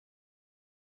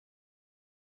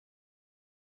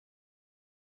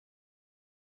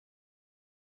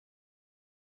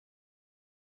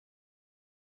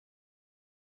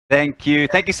Thank you.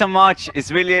 Thank you so much.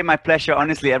 It's really my pleasure,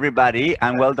 honestly, everybody.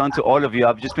 And well done to all of you.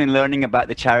 I've just been learning about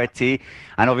the charity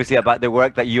and obviously about the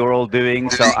work that you're all doing.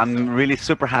 So I'm really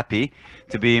super happy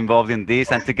to be involved in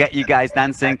this and to get you guys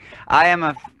dancing. I am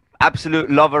a absolute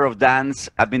lover of dance.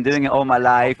 I've been doing it all my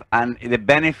life, and the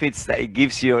benefits that it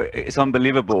gives you is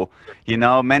unbelievable. You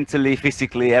know, mentally,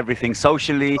 physically, everything,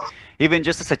 socially, even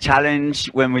just as a challenge.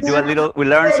 When we do a little, we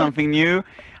learn something new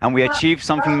and we achieve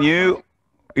something new,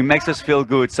 it makes us feel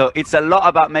good. So it's a lot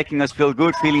about making us feel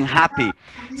good, feeling happy.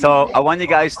 So I want you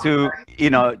guys to, you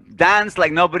know, dance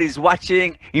like nobody's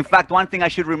watching. In fact, one thing I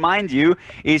should remind you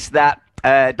is that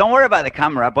don't worry about the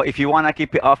camera, but if you want to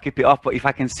keep it off, keep it off. But if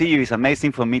I can see you, it's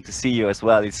amazing for me to see you as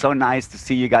well. It's so nice to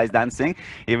see you guys dancing.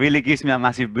 It really gives me a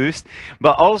massive boost.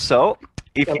 But also,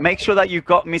 if you make sure that you've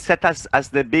got me set as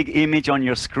the big image on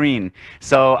your screen.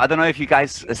 So I don't know if you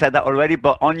guys said that already,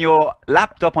 but on your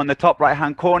laptop on the top right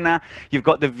hand corner, you've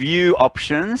got the view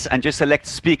options, and just select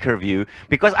speaker view.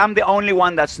 Because I'm the only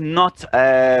one that's not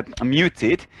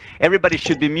muted, everybody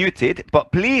should be muted,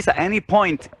 but please at any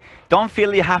point, don't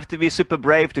feel you have to be super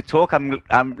brave to talk.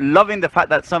 I'm loving the fact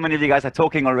that so many of you guys are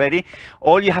talking already.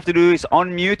 All you have to do is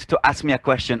unmute to ask me a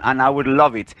question, and I would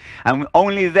love it. And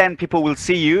only then people will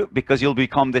see you, because you'll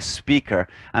become the speaker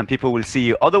and people will see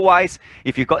you. Otherwise,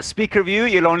 if you've got speaker view,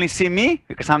 you'll only see me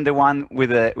because I'm the one with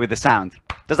the sound.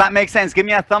 Does that make sense? Give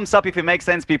me a thumbs up if it makes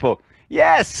sense, people.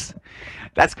 Yes,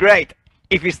 that's great.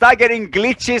 If you start getting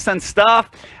glitches and stuff,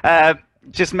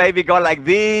 just maybe go like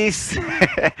this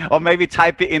or maybe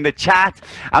type it in the chat.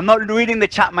 I'm not reading the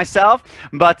chat myself,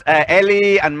 but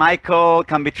Ellie and Michael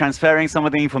can be transferring some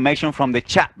of the information from the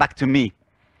chat back to me.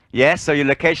 Yes, so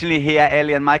you'll occasionally hear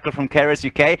Ellie and Michael from Keras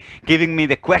UK giving me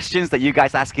the questions that you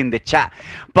guys ask in the chat.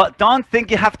 But don't think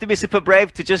you have to be super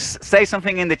brave to just say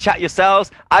something in the chat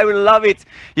yourselves. I will love it.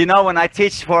 You know, when I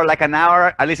teach for like an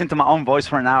hour, I listen to my own voice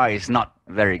for an hour. It's not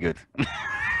very good.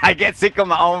 I get sick of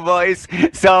my own voice.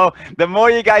 So the more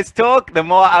you guys talk, the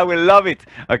more I will love it.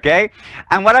 Okay?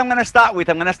 And what I'm going to start with,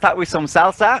 I'm going to start with some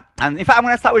salsa. And in fact, I'm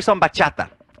going to start with some bachata.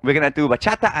 We're going to do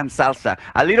bachata and salsa.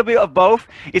 A little bit of both.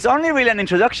 It's only really an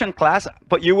introduction class,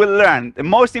 but you will learn. The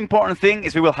most important thing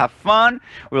is we will have fun,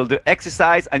 we'll do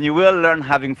exercise, and you will learn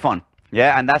having fun.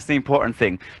 Yeah, and that's the important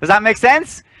thing. Does that make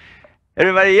sense?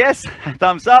 Everybody, yes?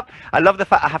 Thumbs up. I love the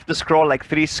fact I have to scroll like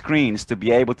 3 screens to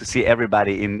be able to see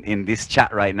everybody in this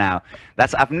chat right now.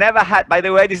 I've never had, by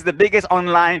the way, this is the biggest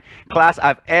online class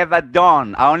I've ever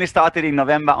done. I only started in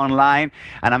November online,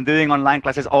 and I'm doing online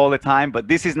classes all the time, but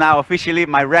this is now officially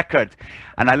my record.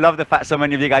 And I love the fact so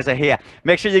many of you guys are here.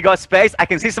 Make sure you got space. I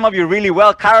can see some of you really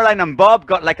well. Caroline and Bob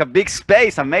got like a big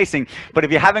space. Amazing. But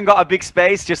if you haven't got a big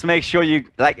space, just make sure you,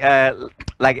 like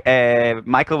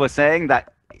Michael was saying,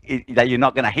 that you're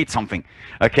not going to hit something.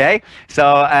 Okay, so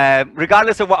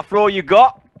regardless of what floor you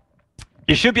got,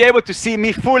 you should be able to see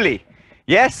me fully.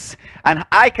 Yes, and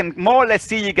I can more or less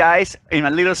see you guys in a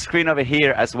little screen over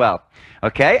here as well.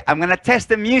 Okay, I'm going to test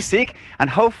the music, and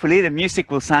hopefully the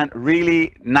music will sound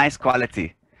really nice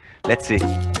quality. Let's see.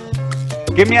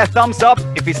 Give me a thumbs up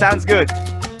if it sounds good.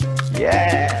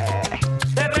 Yeah,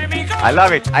 I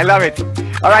love it. I love it.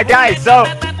 All right, guys, so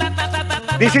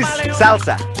this is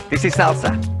salsa. This is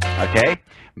salsa. Okay,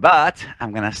 but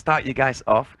I'm gonna start you guys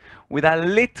off with a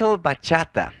little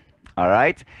bachata. All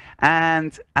right,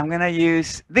 and I'm gonna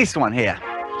use this one here.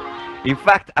 In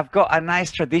fact, I've got a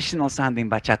nice traditional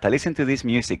sounding bachata. Listen to this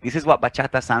music. This is what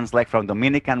bachata sounds like from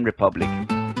Dominican Republic.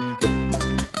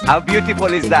 How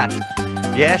beautiful is that?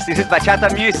 Yes, this is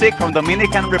bachata music from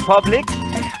Dominican Republic,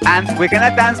 and we're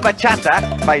gonna dance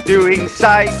bachata by doing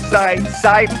side, side,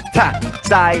 side, tap,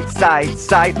 side, side,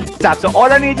 side, tap. So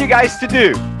all I need you guys to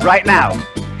do right now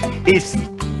is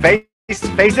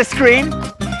face the screen,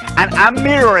 and I'm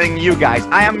mirroring you guys.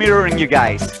 I am mirroring you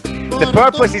guys. The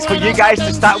purpose is for you guys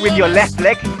to start with your left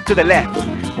leg to the left.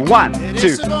 1,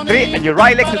 2, 3, and your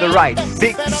right leg to the right.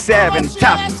 6, 7,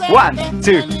 tap. 1,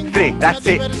 2, 3. That's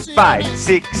it. 5,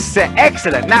 6, 7.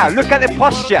 Excellent. Now look at the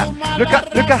posture. Look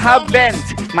at how bent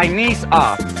my knees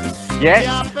are. Yes.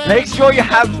 Make sure you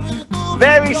have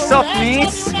very soft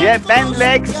knees. Yeah. Bent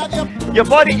legs. Your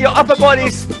body, your upper body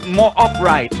is more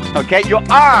upright. Okay. Your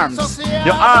arms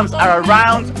are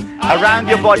around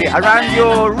your body, around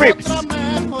your ribs.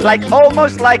 Like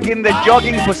almost like in the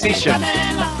jogging position,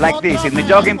 like this, in the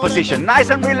jogging position.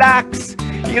 Nice and relaxed.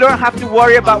 You don't have to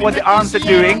worry about what the arms are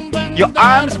doing. Your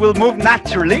arms will move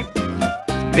naturally,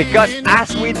 because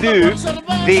as we do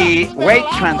the weight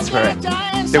transfer,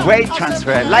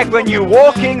 like when you're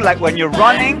walking, like when you're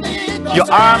running,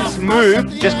 your arms move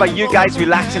just by you guys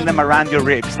relaxing them around your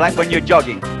ribs, like when you're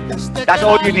jogging. That's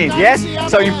all you need, yes?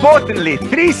 So importantly,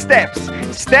 3 steps.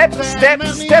 step, step,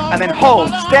 step, and then hold,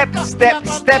 step, step,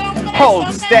 step,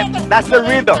 hold, step. That's the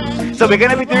rhythm. So we're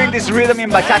gonna be doing this rhythm in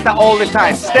bachata all the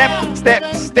time. Step,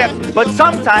 step, step. But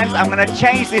sometimes I'm gonna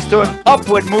change this to an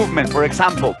upward movement, for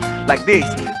example, like this.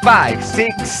 5,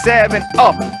 6, 7,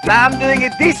 up. Now I'm doing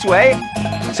it this way,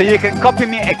 so you can copy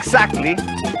me exactly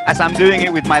as I'm doing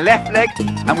it with my left leg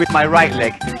and with my right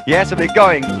leg. Yeah, so we're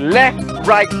going left,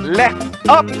 left,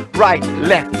 up, right,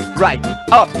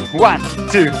 up. 1,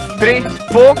 2, 3,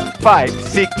 4, 5,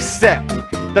 6, 7.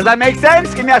 Does that make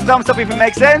sense? Give me a thumbs up if it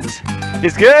makes sense.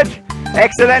 It's good.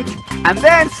 Excellent. And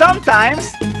then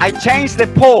sometimes I change the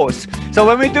pause. So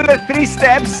when we do the 3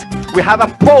 steps, we have a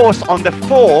pause on the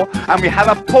 4 and we have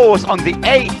a pause on the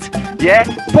 8. Yeah,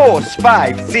 pause.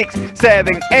 5, 6,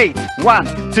 7, 8.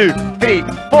 1, 2, 3,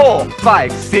 4,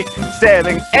 5, 6,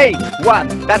 7, 8.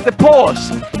 1. That's the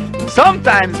pause.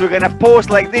 Sometimes we're gonna pause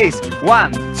like this.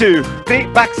 1, 2, 3,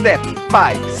 back step.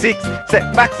 5, 6,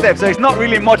 7, back step. So it's not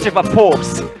really much of a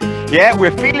pause. Yeah,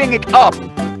 we're filling it up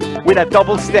with a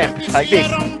double step like this.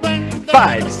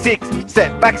 5, 6,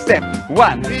 7, back step.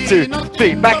 1, 2,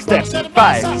 3, back step.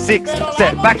 5, 6,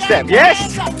 7, back step.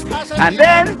 Yes? And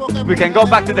then we can go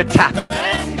back to the tap.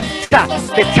 Tap.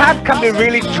 The tap can be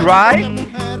really dry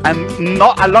and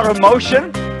not a lot of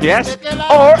motion. Yes?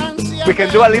 Or we can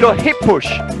do a little hip push.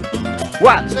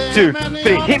 1, 2,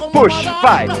 3, hip push.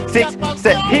 5, 6,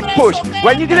 7, hip push.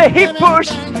 When you do the hip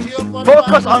push,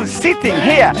 focus on sitting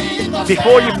here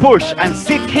before you push, and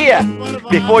sit here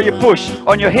before you push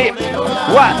on your hip.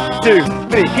 1, 2,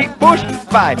 3, hip push.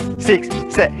 5, 6,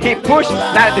 7, hip push.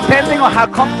 Now, depending on how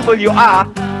comfortable you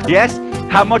are, yes,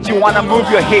 how much you want to move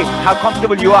your hip, how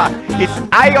comfortable you are.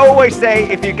 I always say,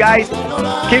 if you guys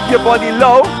keep your body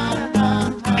low,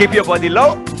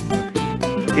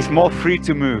 it's more free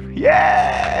to move.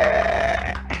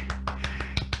 Yeah.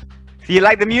 You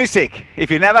like the music? If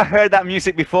you never heard that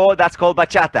music before, that's called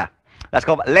bachata. That's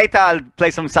called. Later I'll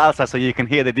play some salsa so you can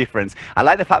hear the difference. I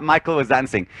like the fact Michael was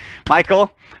dancing.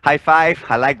 Michael, high five.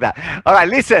 I like that. All right,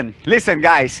 listen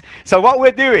guys. So what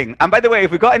we're doing, and by the way,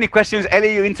 if we've got any questions,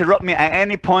 Ellie, you interrupt me at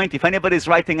any point. If anybody's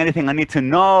writing anything I need to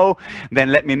know, then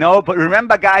let me know. But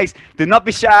remember guys, do not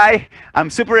be shy. I'm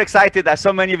super excited that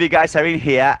so many of you guys are in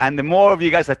here, and the more of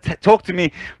you guys that talk to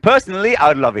me personally, I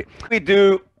would love it. We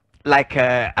do like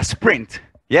a sprint.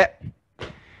 Yeah.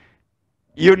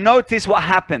 You notice what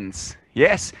happens.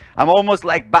 Yes, I'm almost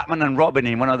like Batman and Robin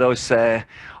in one of those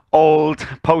old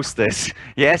posters.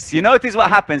 Yes, you notice what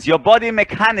happens. Your body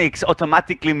mechanics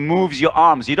automatically moves your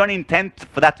arms. You don't intend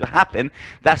for that to happen.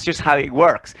 That's just how it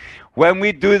works. When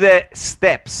we do the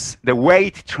steps, the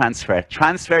weight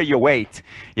transfer your weight.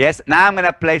 Yes, now I'm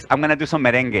gonna do some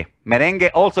merengue. Merengue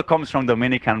also comes from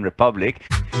Dominican Republic.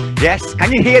 Yes,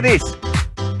 can you hear this?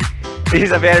 This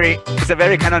is a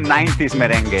very kind of 90s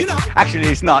merengue. Actually,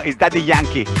 it's not. It's Daddy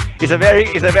Yankee. It's a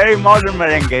very modern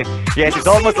merengue. Yes, it's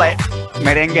almost like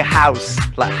merengue house,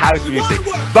 like house music.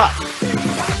 But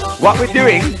what we're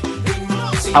doing,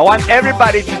 I want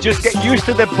everybody to just get used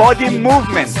to the body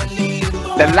movement,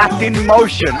 the Latin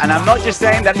motion. And I'm not just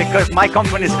saying that because my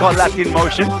company is called Latin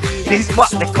Motion. This is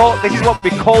what we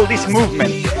call this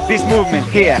movement. This movement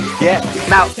here. Yeah.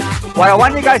 Now, what I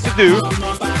want you guys to do,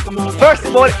 first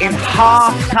of all, in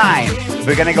half time,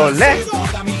 we're gonna go left,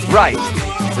 right,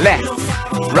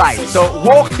 so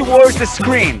walk towards the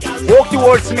screen, walk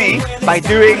towards me by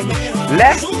doing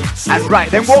left and right,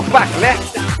 then walk back,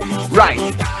 left, right,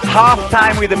 half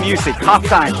time with the music, half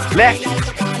time, left,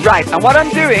 right. And what I'm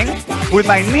doing, with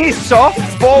my knees soft,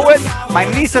 forward, my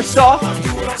knees are soft,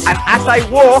 and as I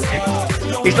walk,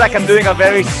 it's like I'm doing a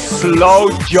very slow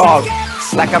jog,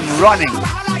 like I'm running.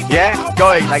 Yeah,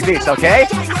 going like this, okay?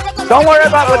 Don't worry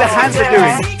about what the hands are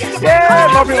doing. Yeah,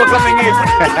 more people coming in.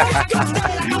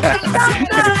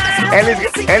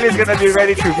 Ellie's gonna be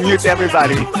ready to mute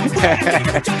everybody.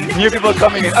 New people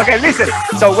coming in. Okay, listen.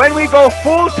 So when we go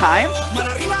full time,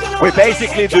 we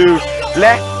basically do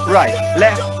left, right,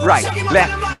 left, right,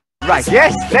 left, right.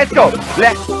 Yes, let's go.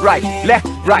 Left, right, left,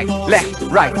 right, left,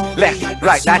 right, left,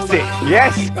 right. That's it.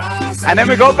 Yes. And then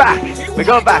we go back. We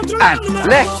go back and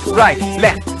left, right,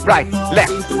 left,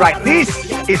 right. This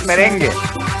is merengue.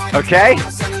 Okay?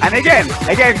 And again,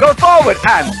 go forward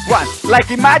and one.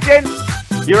 Like imagine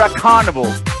you're a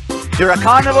carnival. You're a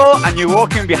carnival and you're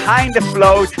walking behind the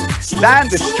float down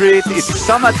the street. It's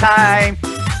summertime.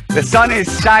 The sun is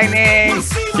shining.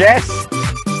 Yes?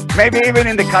 Maybe even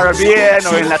in the Caribbean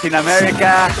or in Latin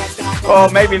America. Or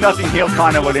maybe Notting Hill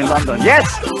Carnival in London.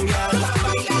 Yes?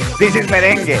 This is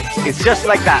merengue. It's just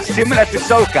like that, similar to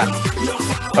soca.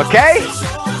 Okay?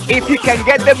 If you can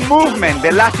get the movement,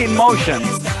 the Latin motion,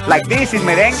 like this in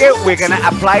merengue, we're gonna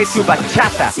apply to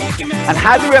bachata. And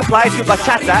how do we apply to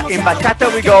bachata? In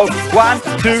bachata we go 1,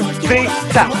 2, 3,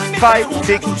 tap, 5,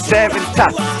 6, 7,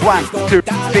 tap, 1, 2,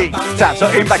 3, tap. So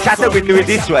in bachata we do it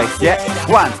this way, yeah?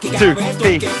 1, 2,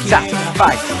 3, tap,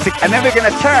 5, 6, and then we're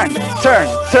gonna turn,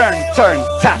 tap,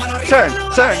 turn,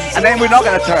 and then we're not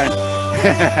gonna turn.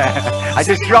 I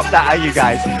just dropped that at you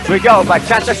guys. We go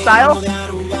bachata style.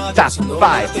 Tap,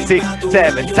 5, 6,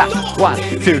 7, tap, 1,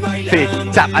 2, 3,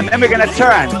 tap, and then we're gonna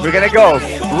turn. We're gonna go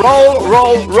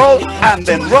roll, and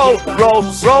then roll,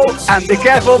 and be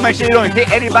careful, make sure you don't hit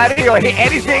anybody or hit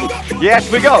anything. Yes,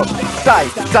 we go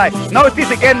side. Notice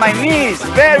again my knees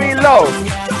very low,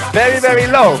 very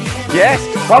low. Yes,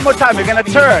 one more time. We're gonna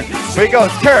turn. We go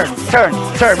turn.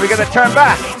 We're gonna turn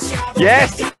back.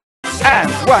 Yes, and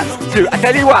 1, 2. I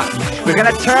tell you what, we're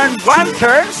gonna turn 1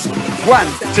 turn. 1,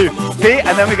 2, 3,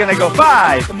 and then we're gonna go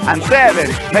 5 and 7.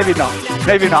 Maybe not.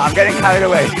 I'm getting carried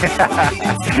away.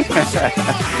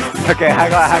 Okay,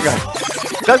 hang on.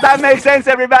 Does that make sense,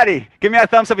 everybody? Give me a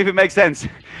thumbs up if it makes sense.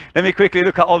 Let me quickly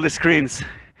look at all the screens.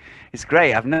 It's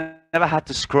great. I've never had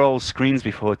to scroll screens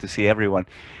before to see everyone.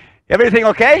 Everything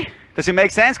okay? Does it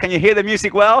make sense? Can you hear the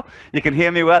music well? You can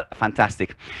hear me well?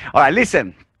 Fantastic. All right,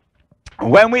 listen.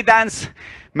 When we dance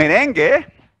merengue,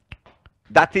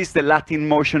 that is the Latin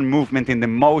motion movement in the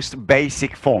most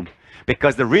basic form,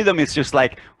 because the rhythm is just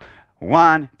like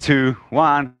 1, 2,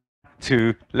 1,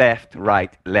 2, left,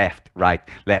 right,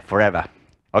 forever.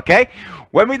 Okay?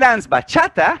 When we dance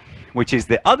bachata, which is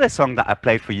the other song that I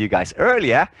played for you guys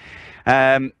earlier,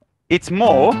 it's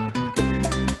more,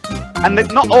 and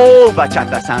not all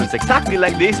bachata sounds exactly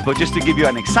like this, but just to give you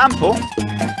an example,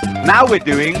 now we're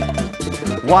doing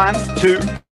 1, 2,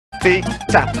 3,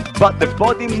 tap, but the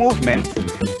body movement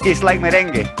is like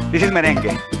merengue. This is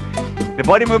merengue. The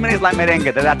body movement is like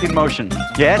merengue, the Latin motion.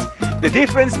 Yes? The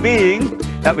difference being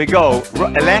that we go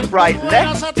left, right,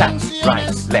 tap,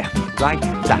 right,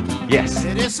 tap.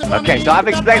 Yes. Okay, so I've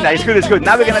explained that. It's good.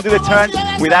 Now we're going to do the turn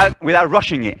without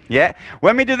rushing it. Yeah?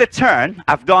 When we do the turn,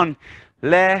 I've done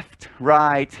left,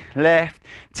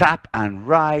 tap, and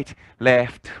right,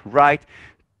 left,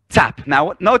 tap.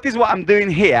 Now, notice what I'm doing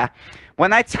here.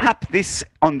 When I tap this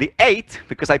on the 8,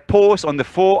 because I pause on the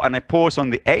 4 and I pause on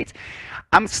the 8,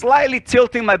 I'm slightly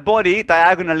tilting my body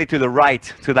diagonally to the right,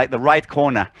 to like the right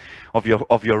corner of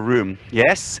your room.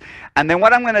 Yes? And then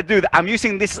what I'm going to do, I'm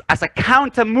using this as a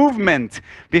counter movement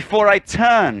before I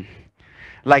turn,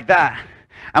 like that.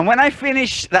 And when I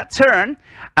finish that turn,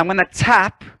 I'm going to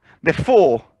tap the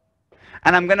 4.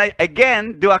 And I'm going to,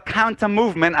 again, do a counter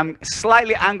movement. I'm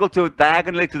slightly angled to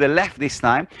diagonally to the left this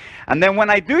time. And then when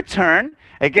I do turn,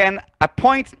 again, I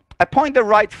point the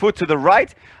right foot to the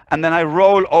right, and then I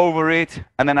roll over it,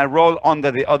 and then I roll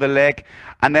under the other leg.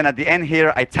 And then at the end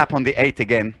here, I tap on the 8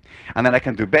 again. And then I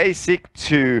can do basic,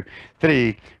 2,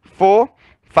 3, 4,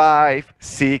 5,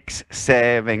 6,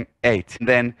 7, 8. And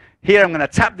then here, I'm going to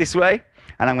tap this way,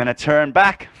 and I'm going to turn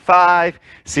back, 5,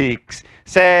 6,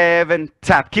 7,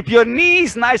 tap. Keep your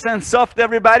knees nice and soft,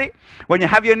 everybody. When you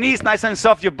have your knees nice and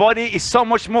soft, your body is so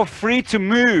much more free to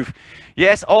move.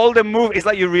 Yes, all the move is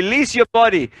like you release your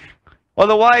body.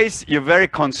 Otherwise, you're very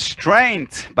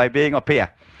constrained by being up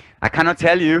here. I cannot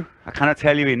tell you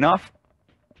enough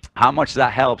how much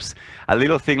that helps. A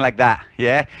little thing like that,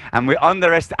 yeah? And we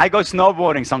underestimate. I go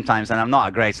snowboarding sometimes, and I'm not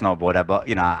a great snowboarder, but,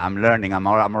 you know, I'm learning. I'm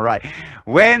all right.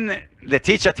 When the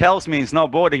teacher tells me in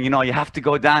snowboarding, you know, you have to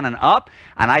go down and up,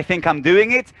 and I think I'm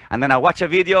doing it, and then I watch a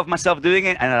video of myself doing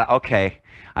it, and okay,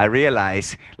 I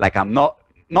realize, like, I'm not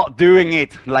doing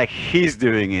it like he's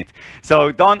doing it.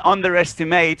 So don't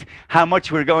underestimate how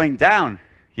much we're going down,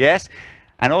 yes?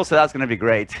 And also, that's going to be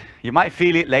great. You might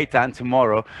feel it later and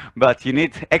tomorrow, but you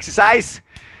need exercise.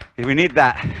 We need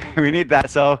that.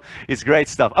 So it's great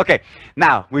stuff. Okay,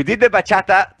 now we did the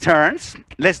bachata turns.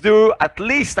 Let's do at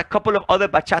least a couple of other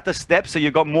bachata steps so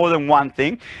you got more than one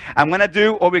thing. I'm going to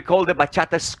do what we call the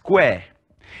bachata square.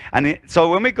 And so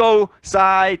when we go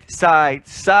side,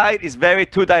 it's very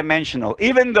two-dimensional.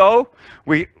 Even though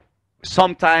we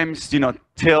sometimes, you know,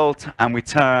 tilt and we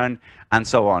turn and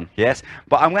so on, yes?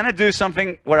 But I'm going to do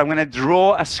something where I'm going to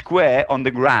draw a square on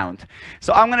the ground.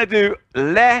 So I'm going to do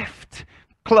left,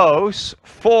 close,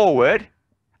 forward,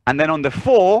 and then on the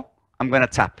 4, I'm going to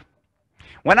tap.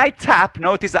 When I tap,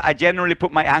 notice that I generally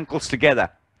put my ankles together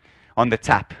on the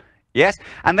tap, yes?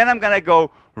 And then I'm going to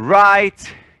go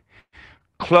right,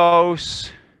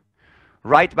 close,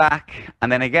 right back,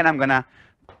 and then again I'm going to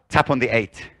tap on the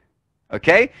 8,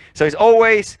 okay? So it's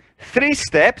always 3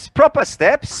 steps, proper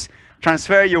steps.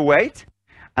 Transfer your weight,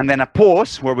 and then a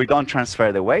pause where we don't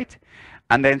transfer the weight,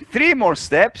 and then 3 more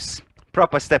steps,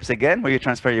 proper steps again, where you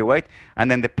transfer your weight, and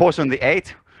then the pause on the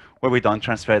 8, where we don't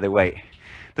transfer the weight.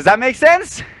 Does that make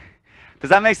sense? Does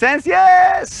that make sense?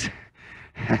 Yes!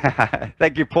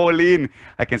 Thank you, Pauline.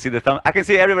 I can see the thumb. I can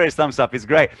see everybody's thumbs up. It's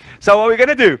great. So what we're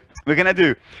gonna do? We're gonna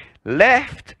do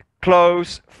left,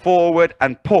 close, forward,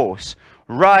 and pause.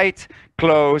 Right,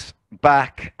 close,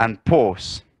 back, and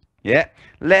pause. Yeah.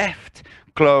 Left,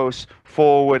 close,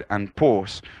 forward, and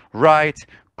pause. Right,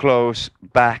 close,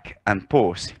 back, and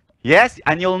pause. Yes.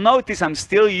 And you'll notice I'm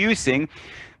still using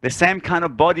the same kind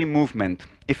of body movement.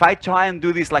 If I try and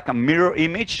do this like a mirror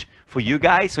image for you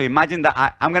guys, so imagine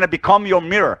that I'm going to become your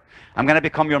mirror. I'm going to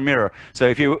become your mirror.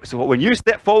 So when you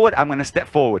step forward, I'm going to step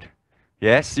forward.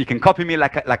 Yes, you can copy me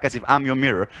like as if I'm your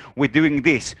mirror. We're doing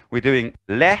this. We're doing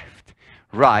left,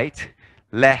 right,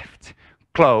 left,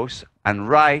 close, and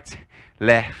right,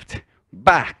 left,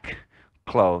 back,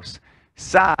 close,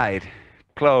 side,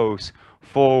 close,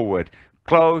 forward,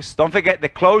 close. Don't forget the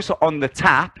close on the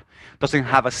tap doesn't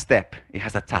have a step, it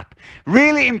has a tap.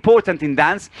 Really important in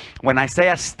dance, when I say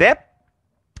a step,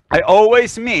 I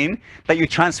always mean that you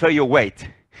transfer your weight.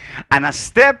 And a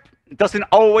step doesn't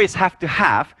always have to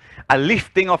have a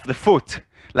lifting of the foot,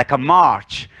 like a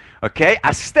march, okay?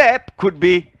 A step could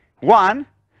be 1,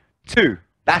 2.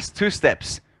 That's 2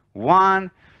 steps.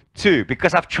 1, 2,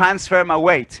 because I've transferred my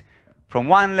weight from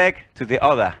one leg to the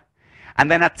other. And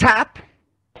then a tap,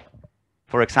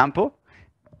 for example,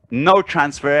 no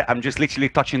transfer, I'm just literally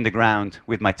touching the ground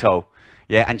with my toe.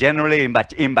 Yeah, and generally in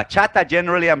bachata,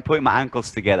 generally I'm putting my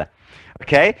ankles together.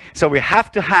 Okay, so we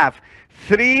have to have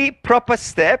 3 proper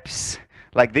steps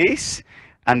like this,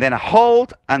 and then a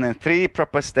hold, and then 3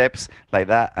 proper steps like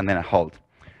that, and then a hold.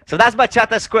 So that's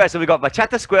bachata square. So we got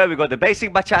bachata square, we got the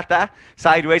basic bachata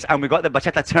sideways, and we got the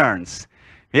bachata turns.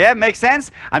 Yeah, makes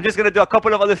sense? I'm just going to do a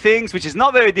couple of other things, which is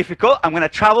not very difficult. I'm going to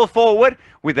travel forward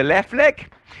with the left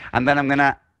leg, and then I'm going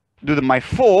to do my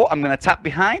 4, I'm going to tap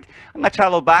behind. I'm going to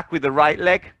travel back with the right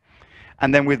leg.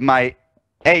 And then with my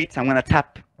 8, I'm going to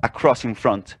tap across in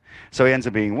front. So it ends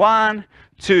up being 1,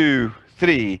 2,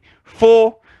 3,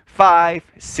 4, 5,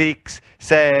 6,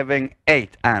 7,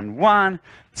 8. And 1,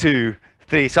 2,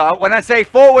 3. So when I say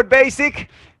forward basic,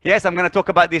 yes, I'm going to talk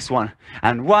about this one.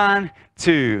 And 1,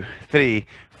 2, 3,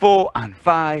 4, and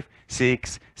 5,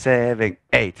 6, 7,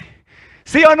 8.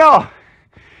 See or no?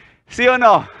 See or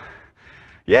no?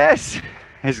 Yes,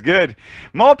 it's good.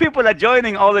 More people are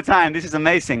joining all the time. This is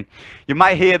amazing. You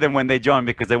might hear them when they join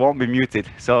because they won't be muted.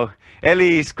 So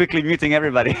Ellie is quickly muting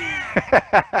everybody.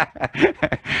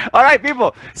 All right,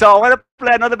 people. So I want to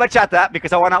play another bachata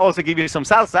because I want to also give you some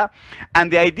salsa. And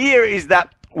the idea is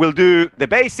that we'll do the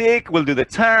basic, we'll do the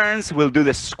turns, we'll do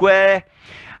the square,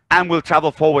 and we'll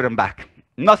travel forward and back.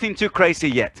 Nothing too crazy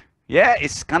yet. Yeah,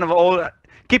 it's kind of all...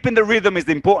 Keeping the rhythm is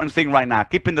the important thing right now.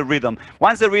 Keeping the rhythm.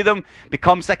 Once the rhythm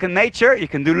becomes second nature, you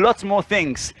can do lots more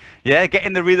things. Yeah,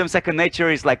 getting the rhythm second nature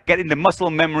is like getting the muscle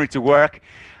memory to work.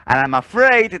 And I'm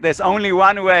afraid there's only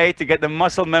one way to get the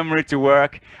muscle memory to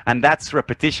work, and that's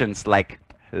repetitions, like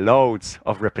loads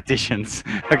of repetitions.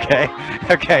 Okay,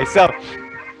 okay, so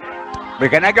we're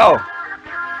gonna go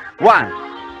 1,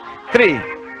 3,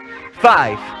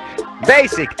 5,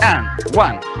 basic, and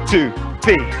 1, 2,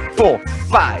 3, 4,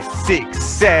 5, 6,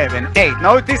 7, 8.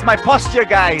 Notice my posture,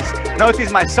 guys.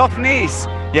 Notice my soft knees.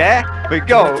 Yeah, we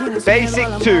go basic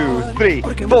 2, 3,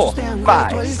 4,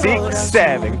 5, 6,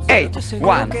 7, 8.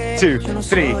 1, 2,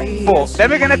 3, 4. Then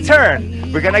we're gonna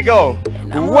turn. We're gonna go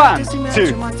 1,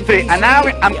 2, 3. And now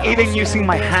I'm even using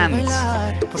my hands.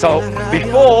 So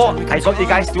before I got you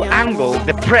guys to angle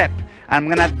the prep, I'm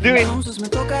gonna do it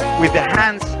with the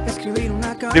hands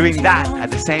doing that at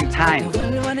the same time.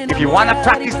 If you want to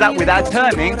practice that without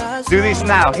turning, do this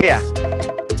now. Here.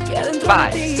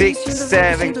 5, 6,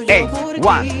 7, 8.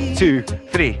 1, 2,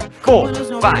 3, 4,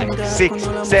 5, 6,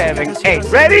 7, 8.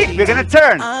 Ready? We're gonna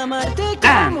turn.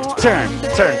 And turn,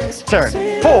 turn,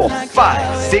 turn. 4,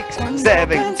 5, 6,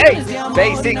 7, 8.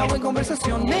 Basic.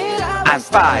 And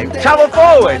 5. Travel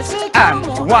forwards. And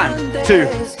 1, 2,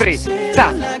 3.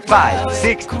 Tap. 5,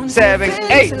 6, 7,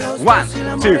 8.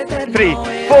 1, 2, 3,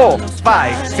 4,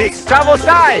 5, 6. Travel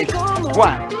side.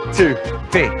 1, 2,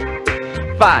 3.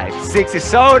 5, 6 is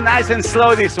so nice and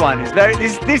slow. This one is very.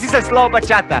 This is a slow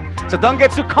bachata. So don't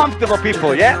get too comfortable,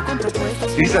 people. Yeah.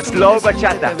 This is a slow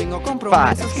bachata.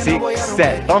 5, 6,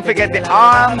 7. Don't forget the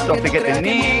arms. Don't forget the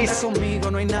knees.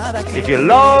 If you're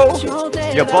low,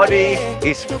 your body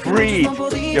is freed.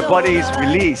 Your body is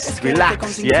released,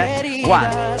 relaxed. Yeah.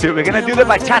 1, 2. We're gonna do the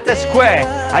bachata square.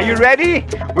 Are you ready?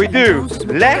 We do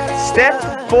left step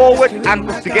forward,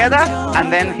 ankles together,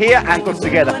 and then here ankles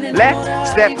together. Left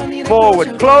step forward.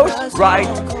 Close, right,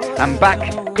 and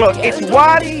back, close. It's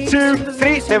 1, 2,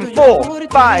 3, then 4,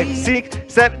 5, 6,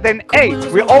 7, then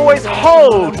 8. We always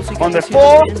hold on the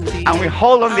 4 and we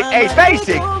hold on the 8.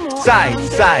 Basic. Side,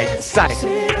 side,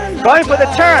 side. Going for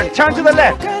the turn. Turn to the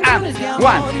left. And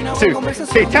 1, 2,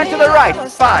 3. Turn to the right.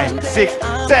 5, 6,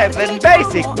 7.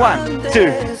 Basic. 1,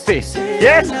 2, 3.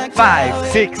 Yes?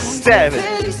 5, 6,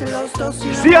 7.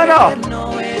 See or no?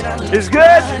 It's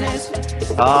good?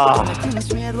 Oh.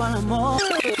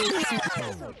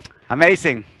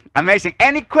 Amazing. Amazing.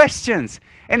 Any questions?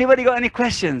 Anybody got any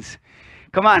questions?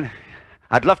 Come on.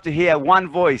 I'd love to hear one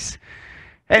voice.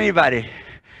 Anybody?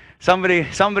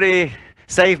 Somebody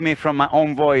save me from my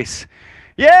own voice.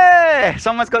 Yeah!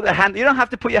 Someone's got their hand. You don't have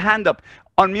to put your hand up.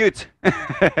 On mute.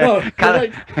 Oh,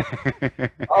 great.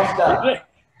 Oscar.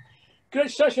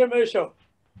 Great session, Mauricio.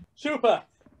 Super.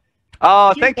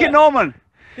 Oh, thank you, Norman.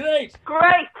 Great.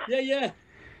 Great. Yeah.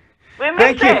 We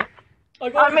Thank missed you.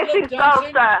 it. I'm missing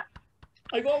salsa.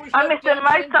 I'm missing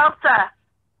my salsa.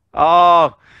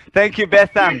 Oh, thank you,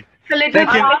 Bethan. Thank you.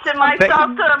 I'm missing my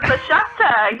salsa and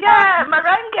bachata. Yeah,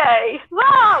 merengue.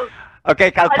 Wow. Okay,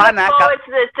 I Kalpana. look forward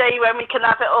to the day when we can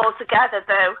have it all together,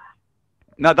 though.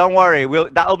 No, don't worry.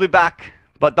 That'll be back.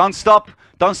 But don't stop.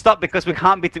 Don't stop because we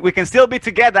can't be. We can still be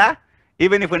together,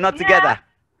 even if we're not together.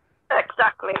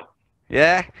 Exactly.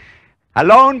 Yeah.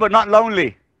 Alone but not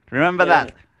lonely. Remember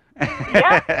that.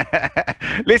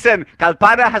 Yeah. Listen,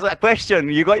 Kalpana has a question.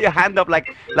 You got your hand up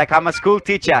like I'm a school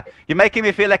teacher. You're making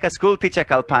me feel like a school teacher,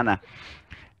 Kalpana.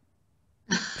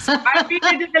 I feel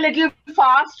it is a little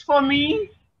fast for me.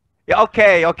 Yeah,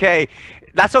 okay.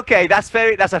 That's okay. That's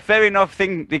a fair enough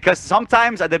thing, because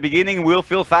sometimes at the beginning we'll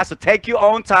feel fast. So take your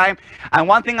own time. And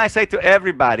one thing I say to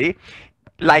everybody,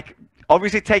 like,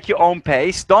 obviously take your own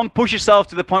pace. Don't push yourself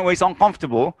to the point where it's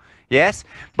uncomfortable. Yes,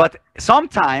 but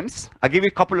sometimes I'll give you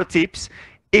a couple of tips.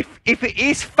 If it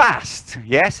is fast,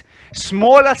 yes,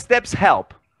 smaller steps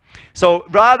help. So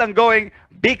rather than going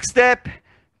big step,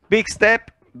 big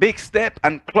step, big step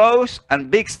and close, and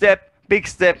big step, big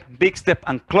step, big step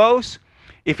and close.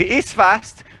 If it is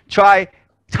fast, try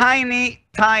tiny,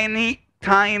 tiny,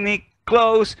 tiny,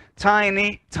 close,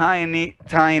 tiny, tiny,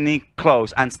 tiny,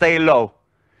 close, and stay low.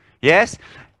 Yes,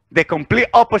 the complete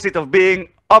opposite of being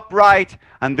upright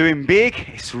and doing big.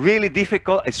 It's really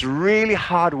difficult. It's really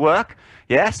hard work.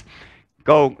 Yes,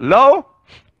 go low,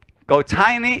 go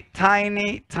tiny,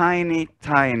 tiny, tiny,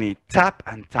 tiny, tap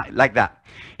and tap, like that.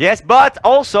 Yes, but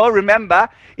also remember,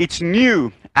 it's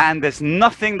new and there's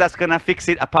nothing that's gonna fix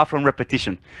it apart from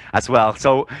repetition as well.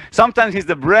 So sometimes it's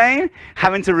the brain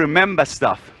having to remember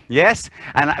stuff. Yes,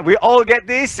 and we all get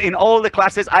this in all the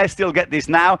classes. I still get this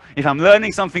now. If I'm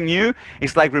learning something new,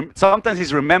 it's like sometimes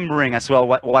it's remembering as well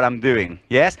what I'm doing.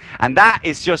 Yes, and that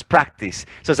is just practice.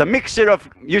 So it's a mixture of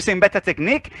using better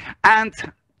technique and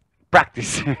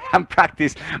practice and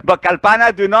practice. But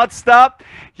Kalpana, do not stop.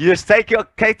 You just take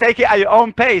it at your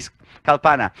own pace,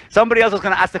 Kalpana. Somebody else was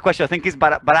going to ask the question. I think it's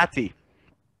Bharati.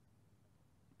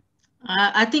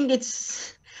 I think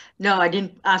it's. No, I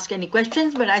didn't ask any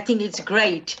questions, but I think it's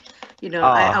great. You know,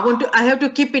 I have to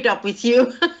keep it up with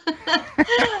you.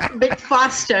 A bit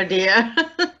faster, dear.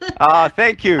 Oh,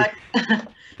 thank you.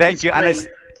 Thank you, Anis.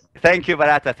 Thank you,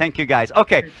 Barata. Thank you, guys.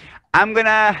 Okay, I'm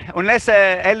gonna, unless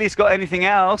Ellie's got anything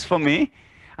else for me,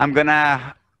 I'm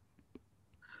gonna.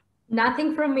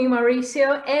 Nothing from me,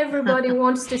 Mauricio. Everybody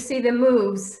wants to see the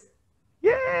moves.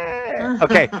 Yeah.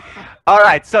 Okay. All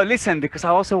right. So listen, because I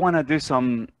also want to do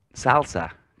some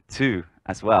salsa too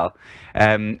as well,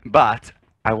 but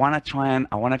I want to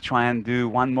try and do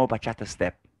one more bachata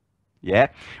step. Yeah,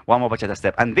 one more bachata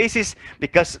step. And this is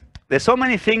because there's so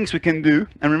many things we can do.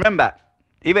 And remember,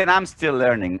 even I'm still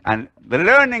learning, and the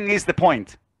learning is the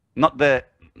point, not the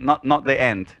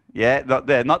end. Yeah, not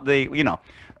the you know,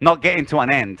 not getting to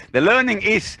an end. The learning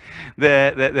is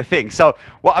the thing. So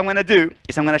what I'm going to do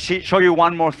is I'm going to show you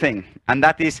one more thing, and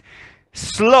that is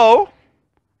slow.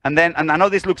 And I know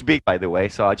this looks big, by the way,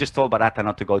 so I just told Barata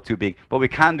not to go too big, but we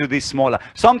can do this smaller.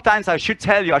 Sometimes I should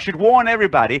tell you, I should warn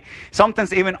everybody,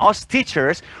 sometimes even us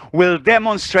teachers will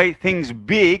demonstrate things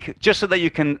big just so that you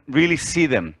can really see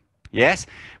them. Yes?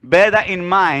 Bear that in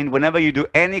mind whenever you do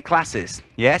any classes.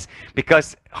 Yes?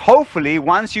 Because hopefully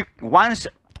once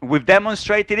we've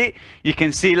demonstrated it, you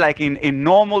can see, like in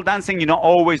normal dancing, you're not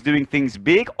always doing things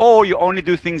big, or you only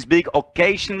do things big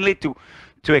occasionally to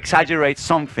exaggerate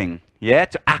something. Yeah,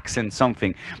 to accent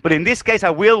something. But in this case,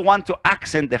 I will want to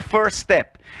accent the first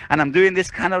step. And I'm doing this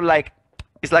kind of like,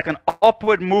 it's like an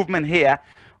upward movement here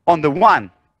on the 1.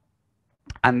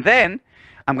 And then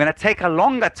I'm going to take a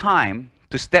longer time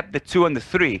to step the 2 and the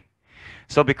 3.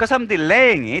 So because I'm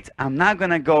delaying it, I'm now going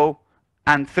to go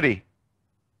and 3.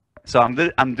 So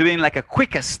I'm doing like a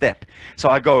quicker step. So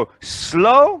I go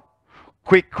slow,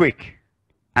 quick, quick.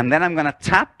 And then I'm going to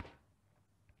tap,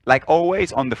 like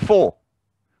always, on the 4,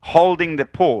 holding the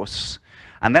pause.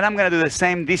 And then I'm going to do the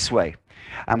same this way.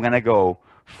 I'm going to go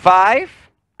 5.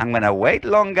 I'm going to wait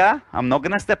longer. I'm not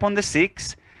going to step on the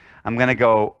 6. I'm going to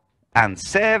go and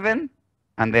 7.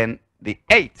 And then the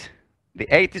 8. The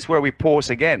 8 is where we pause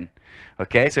again.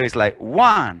 Okay, so it's like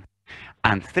 1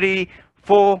 and 3,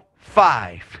 4,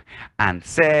 5 and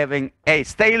 7, 8.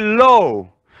 Stay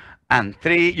low. And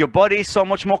 3, your body is so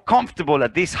much more comfortable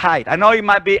at this height. I know it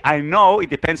might be, I know it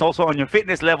depends also on your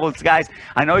fitness levels, guys.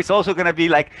 I know it's also going to be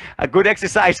like a good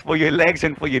exercise for your legs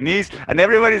and for your knees. And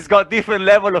everybody's got different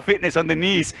level of fitness on the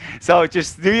knees. So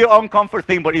just do your own comfort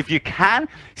thing. But if you can,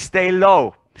 stay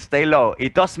low. Stay low.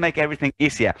 It does make everything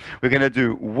easier. We're going to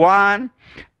do 1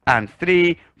 and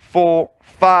 3, 4,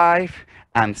 5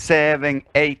 and 7,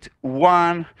 8,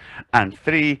 1 and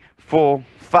 3, 4,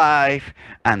 5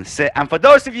 and 6. And for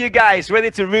those of you guys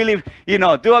ready to really, you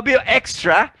know, do a bit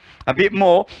extra, a bit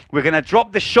more, we're going to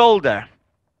drop the shoulder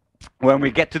when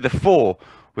we get to the 4.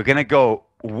 We're going to go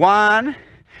 1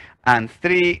 and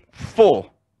 3, 4.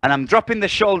 And I'm dropping the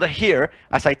shoulder here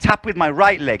as I tap with my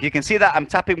right leg. You can see that I'm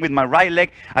tapping with my right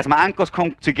leg as my ankles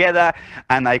come together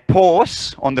and I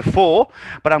pause on the 4.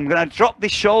 But I'm going to drop the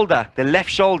shoulder, the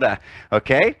left shoulder,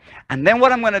 okay? And then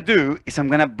what I'm going to do is I'm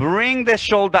going to bring the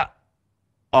shoulder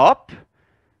up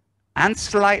and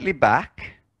slightly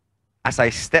back as I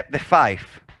step the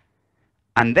 5.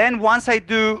 And then once I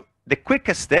do the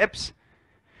quicker steps,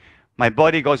 my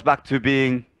body goes back to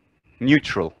being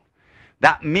neutral.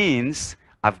 That means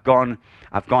I've gone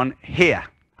here.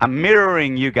 I'm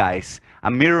mirroring you guys.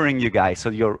 I'm mirroring you guys. So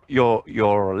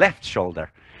your left shoulder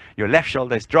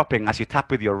is dropping as you tap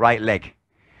with your right leg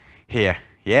here.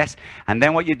 Yes. And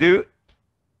then what you do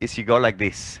is you go like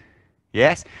this.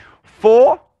 Yes.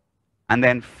 4 and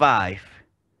then 5.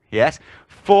 Yes.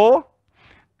 4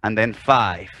 and then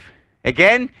 5.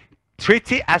 Again,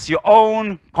 treat it as your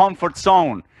own comfort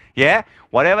zone. Yeah.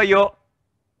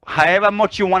 However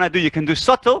much you want to do, you can do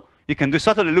subtle. You can do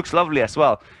subtle. It looks lovely as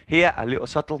well. Here, a little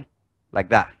subtle, like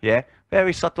that. Yeah.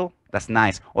 Very subtle. That's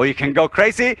nice. Or you can go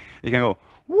crazy. You can go,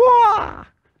 whoa.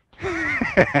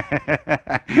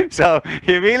 So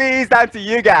it really is down to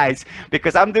you guys,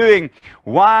 because I'm doing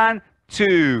 1,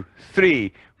 2,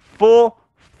 3, 4,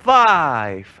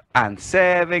 5 and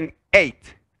 7,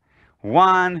 8.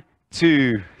 1,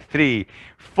 2, 3,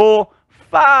 4,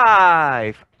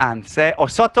 5 and 7. Or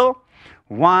subtle.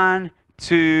 1,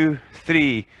 2,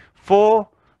 3, 4,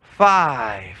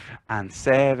 5 and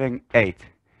 7, 8.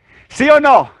 See or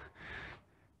no?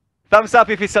 Thumbs up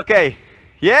if it's okay.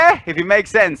 Yeah, if it makes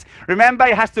sense. Remember,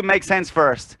 it has to make sense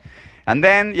first. And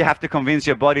then you have to convince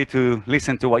your body to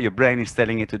listen to what your brain is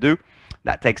telling it to do.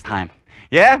 That takes time.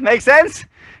 Yeah, makes sense?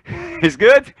 It's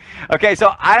good? Okay,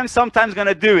 so I'm sometimes going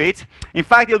to do it. In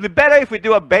fact, it'll be better if we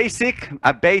do a basic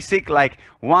like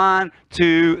 1,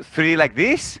 2, 3 like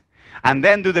this. And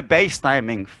then do the base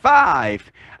timing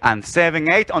 5 and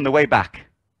 7, 8 on the way back.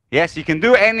 Yes, you can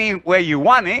do any way you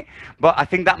want it, but I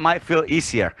think that might feel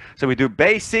easier. So we do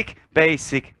basic,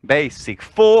 basic, basic,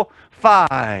 4,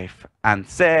 5 and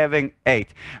 7,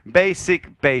 8.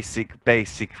 Basic, basic,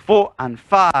 basic, 4 and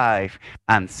 5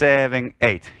 and 7,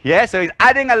 8. Yeah, so it's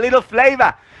adding a little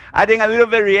flavor, adding a little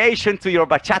variation to your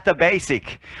bachata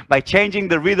basic by changing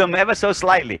the rhythm ever so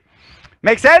slightly.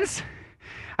 Make sense?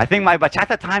 I think my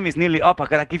bachata time is nearly up. I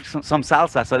gotta give some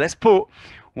salsa. So let's put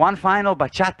one final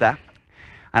bachata.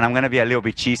 And I'm gonna be a little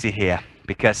bit cheesy here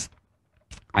because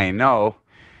I know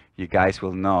you guys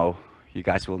will know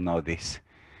this.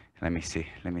 Let me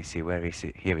see, where is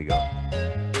it? Here we go.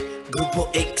 Grupo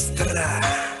Extra.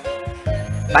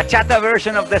 Bachata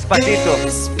version of Despacito.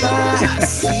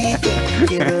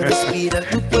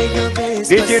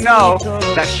 Did you know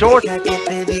that short of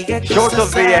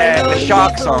the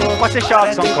shark song? What's the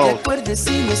shark song called?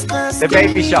 The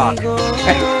Baby Shark.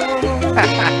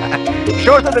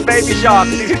 Short of the Baby Shark.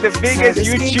 This is the biggest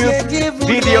YouTube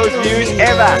videos views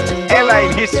ever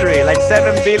in history. Like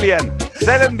 7 billion.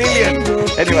 7 billion.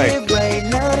 Anyway,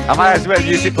 I might as well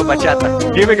use it for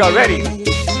bachata. Here we go. Ready?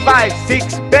 5,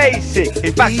 6, basic.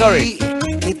 In fact, sorry,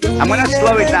 I'm gonna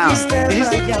slow it down.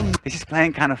 This is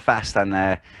playing kind of fast, and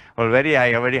I already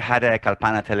had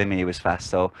Kalpana telling me it was fast.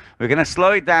 So we're gonna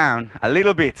slow it down a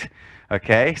little bit.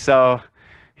 Okay, so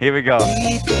here we go.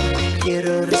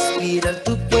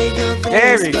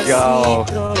 There we go.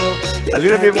 A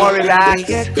little bit more relaxed.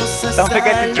 Don't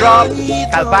forget to drop.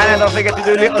 Kalpana, don't forget to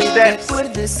do little steps.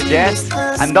 Yes,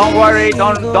 and don't worry,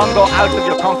 don't go out of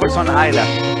your comfort zone either.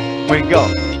 We go.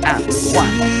 And 1,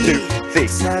 2,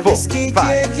 6, 4, 5,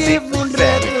 6,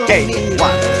 7, 8.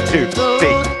 1, 2,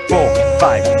 3, 4,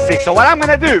 5, 6. So what I'm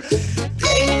gonna do,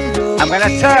 I'm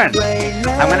gonna turn.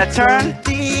 I'm gonna turn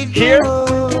here,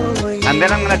 and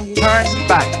then I'm gonna turn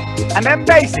back. And then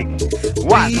basic.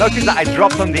 1. Notice that I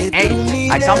dropped on the 8.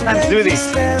 I sometimes do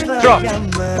this. Drop.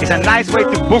 It's a nice way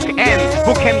to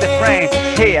bookend the frame.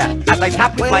 Here, as I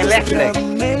tap with my left leg.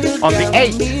 On the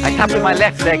 8, I tap with my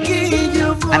left leg,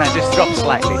 and I just drop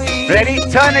slightly. Ready?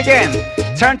 Turn again.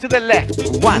 Turn to the left.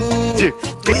 1, 2,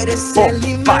 3, 4,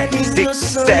 5, 6,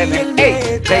 7,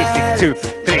 8. Basic. 2,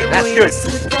 3. That's good.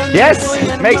 Yes?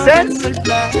 Makes sense?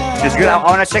 It's good. I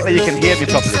want to check that you can hear me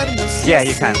properly. Yeah,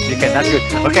 you can. You can. That's good.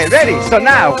 Okay, ready? So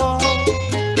now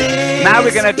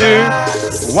we're gonna do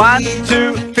 1,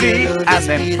 2, 3, and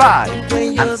then 5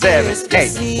 and 7,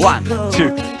 8. 1,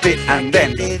 2, 3, and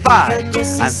then 5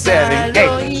 and 7,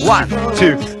 8. 1,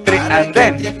 2, 3, and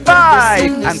then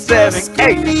 5 and 7,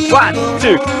 8. 1,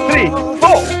 2, 3,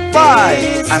 4,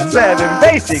 5 and 7.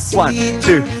 Basic. 1,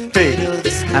 2, 3,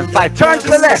 and 5. Turn to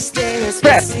the left.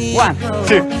 Press. 1,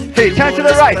 2, 3. Turn to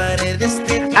the right.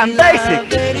 And basic.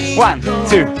 1,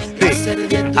 2, 3,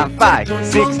 and 5,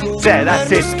 6, 7.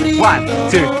 That's it. 1,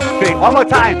 2, 3. One more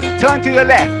time. Turn to the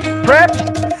left. Prep,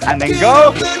 and then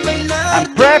go,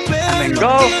 and prep, and then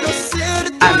go,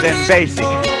 and then basic.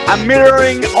 I'm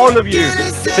mirroring all of you,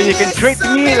 so you can treat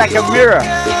me like a mirror.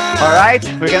 All right?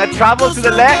 We're gonna travel to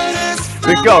the left.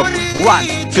 We go 1,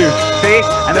 2, 3,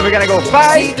 and then we're gonna go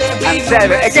 5 and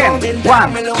 7 again.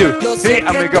 1, 2, 3,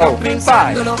 and we go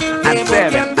 5 and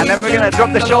 7, and then we're gonna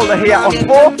drop the shoulder here on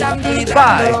 4,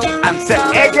 5 and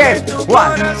 7 again.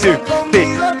 1, 2,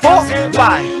 3, 4,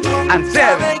 5 and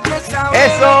 7.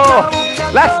 Eso.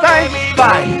 Last time.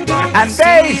 5 and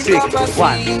basic.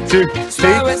 1, 2,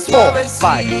 3, 4,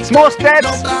 5. Small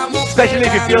steps, especially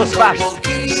if you feel fast.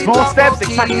 Small steps,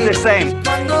 exactly the same.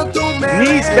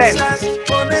 Knees bent.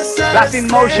 That's in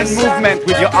motion movement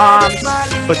with your arms,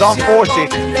 but don't force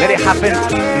it. Let it happen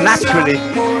naturally.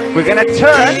 We're gonna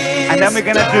turn, and then we're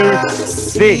gonna do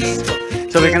this.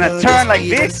 So we're gonna turn like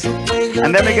this,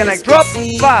 and then we're gonna drop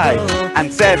 5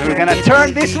 and 7. We're gonna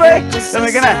turn this way, then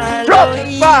we're gonna drop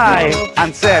 5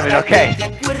 and 7. Okay,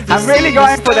 I'm really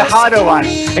going for the harder one.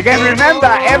 Again,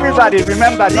 remember, everybody,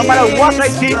 remember, no matter what I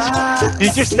teach, you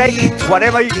just take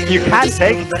whatever you can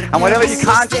take, and whatever you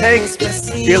can't take,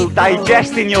 it'll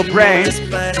digest in your brain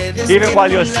even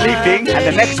while you're sleeping, and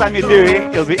the next time you do it,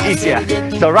 it'll be easier.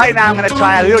 So right now I'm gonna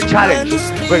try a little challenge.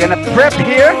 We're gonna prep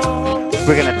here,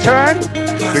 we're gonna turn,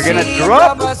 we're gonna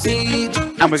drop,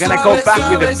 and we're gonna go back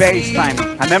with the bass time,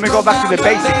 and then we go back to the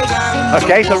basics.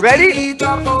 Okay, so ready?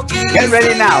 Get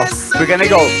ready now. We're gonna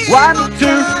go 1,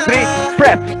 2, 3,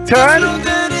 prep, turn,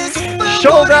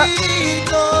 shoulder,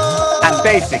 and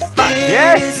basic.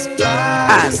 Yes,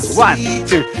 and 1,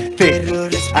 2, 3,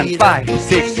 and 5,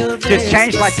 6. Just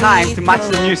change my time to match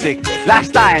the music.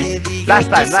 Last time.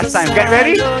 Get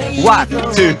ready? 1,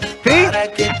 2, 3,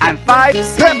 and 5.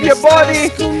 Prep your body.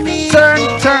 Turn.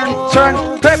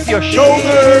 Prep your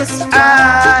shoulders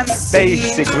and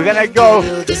basic. We're gonna go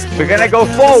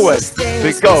forward.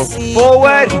 We go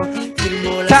forward,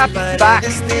 tap back,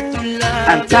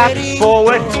 and tap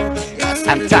forward,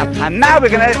 and tap. And now we're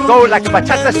gonna go like a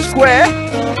bachata square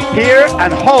here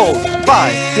and hold.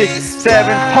 5, 6,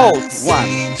 7, hold.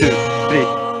 1, 2, 3.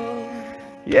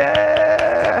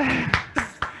 Yeah.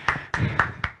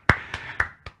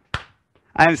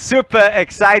 I'm super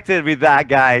excited with that,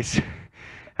 guys.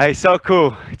 It's so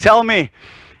cool. Tell me,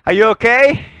 are you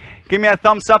okay? Give me a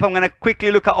thumbs up. I'm gonna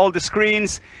quickly look at all the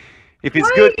screens. If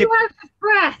it's good, keep... Why are you out of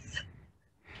breath?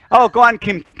 Oh, go on,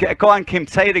 Kim. Go on, Kim.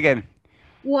 Say it again.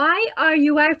 Why are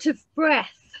you out of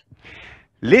breath?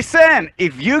 Listen,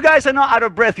 if you guys are not out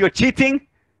of breath, you're cheating.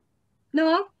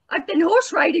 No, I've been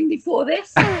horse riding before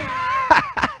this.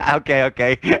 Okay. I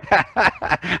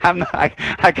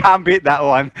can't beat that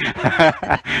one.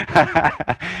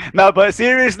 No, but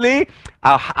seriously,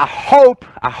 I hope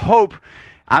I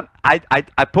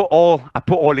put all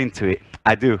into it.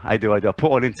 I do. I put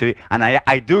all into it, and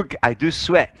I do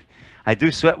sweat. I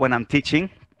do sweat when I'm teaching,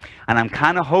 and I'm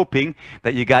kind of hoping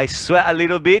that you guys sweat a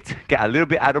little bit, get a little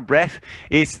bit out of breath.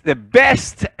 It's the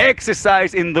best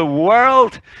exercise in the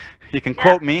world. You can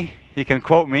quote me. You can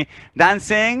quote me.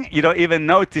 Dancing, you don't even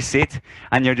notice it,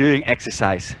 and you're doing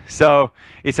exercise. So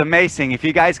it's amazing. If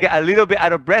you guys get a little bit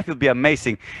out of breath, it'll be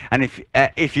amazing. And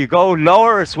if you go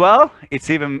lower as well, it's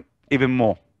even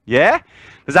more. Yeah?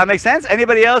 Does that make sense?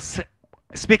 Anybody else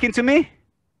speaking to me?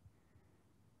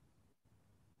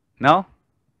 No?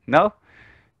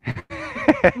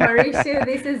 Mauricio,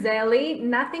 this is Ellie.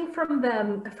 Nothing from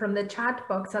the chat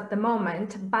box at the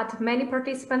moment, but many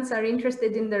participants are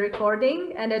interested in the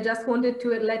recording, and I just wanted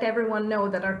to let everyone know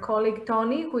that our colleague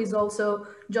Tony, who is also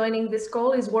joining this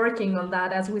call, is working on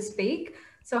that as we speak.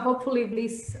 So hopefully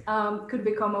this could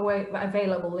become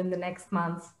available in the next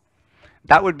months.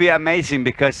 That would be amazing,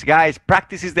 because guys,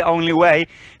 practice is the only way,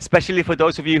 especially for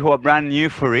those of you who are brand new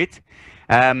for it.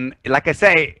 Like I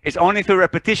say, it's only through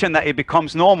repetition that it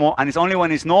becomes normal, and it's only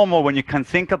when it's normal when you can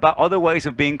think about other ways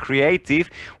of being creative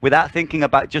without thinking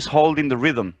about just holding the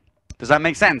rhythm. Does that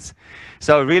make sense?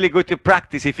 So really good to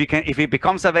practice. If it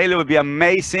becomes available, it would be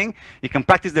amazing. You can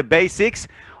practice the basics,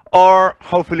 or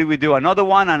hopefully we do another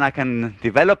one and I can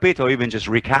develop it, or even just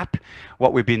recap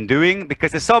what we've been doing,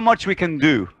 because there's so much we can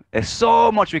do. There's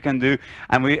so much we can do.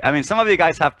 And I mean, some of you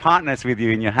guys have partners with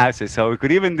you in your houses, so we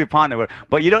could even do partner work,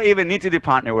 but you don't even need to do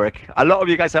partner work. A lot of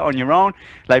you guys are on your own,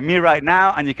 like me right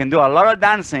now, and you can do a lot of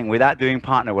dancing without doing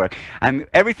partner work. And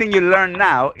everything you learn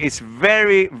now is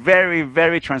very, very,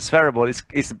 very transferable.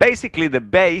 It's basically the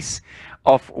base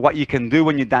of what you can do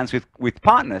when you dance with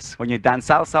partners, when you dance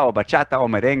salsa or bachata or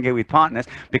merengue with partners,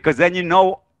 because then you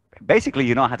know, basically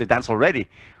you know how to dance already.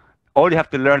 All you have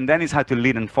to learn then is how to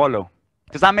lead and follow.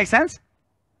 Does that make sense?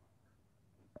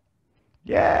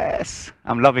 Yes,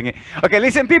 I'm loving it. Okay,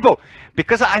 listen, people,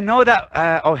 because I know that,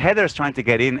 oh, Heather's trying to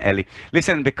get in, Ellie.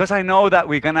 Listen, because I know that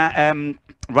we're gonna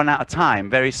run out of time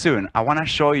very soon, I wanna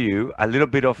show you a little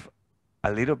bit of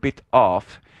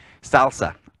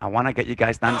salsa. I wanna get you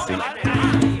guys dancing.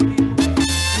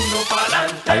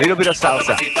 A little bit of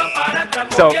salsa.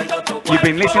 So, you've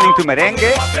been listening to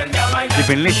merengue, you've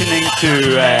been listening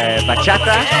to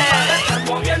bachata,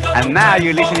 and now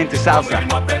you're listening to salsa.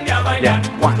 Yeah,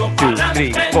 1, 2,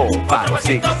 3, 4, 5,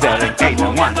 6, 7, 8,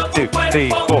 and 1, 2, 3,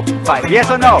 4, 5. Yes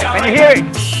or no? Can you hear it?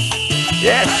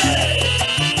 Yes.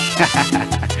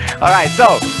 All right,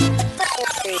 so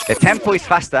the tempo is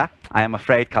faster. I am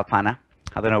afraid, Kalpana.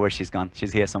 I don't know where she's gone.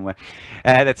 She's here somewhere.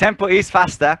 The tempo is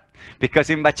faster because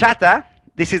in bachata,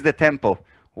 this is the tempo.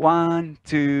 1,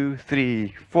 2,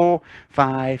 3, 4,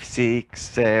 5, 6,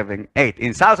 7, 8.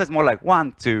 In salsa, it's more like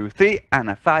 1, 2, 3, and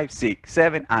a 5, 6,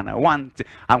 7, and a 1, 2.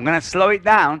 I'm going to slow it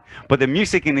down, but the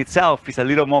music in itself is a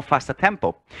little more faster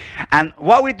tempo. And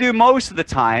what we do most of the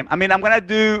time, I mean, I'm going to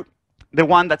do the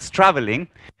one that's traveling,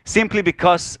 simply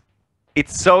because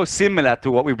it's so similar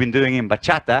to what we've been doing in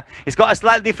bachata. It's got a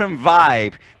slightly different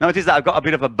vibe. Notice that I've got a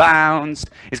bit of a bounce.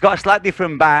 It's got a slightly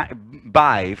different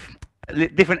vibe.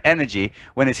 Different energy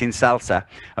when it's in salsa,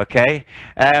 okay?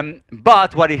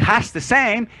 But what it has the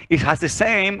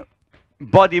same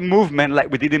body movement like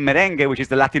we did in merengue, which is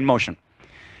the Latin motion.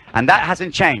 And that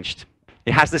hasn't changed.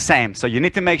 It has the same. So you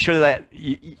need to make sure that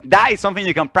that is something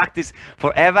you can practice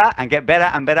forever and get better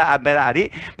and better and better at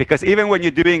it. Because even when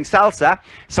you're doing salsa,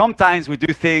 sometimes we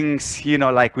do things, you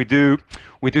know, like we do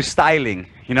styling,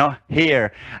 you know,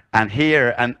 here,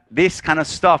 and this kind of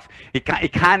stuff. It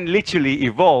can literally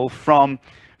evolve from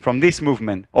this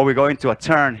movement, or we go into a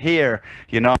turn here,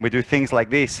 you know, we do things like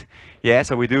this. Yeah,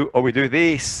 so we do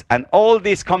this, and all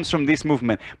this comes from this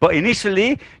movement. But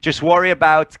initially, just worry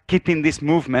about keeping this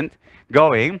movement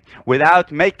going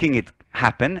without making it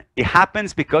happen. It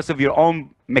happens because of your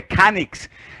own mechanics,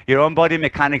 your own body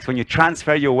mechanics when you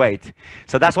transfer your weight.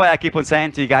 So that's why I keep on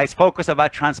saying to you guys, focus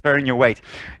about transferring your weight.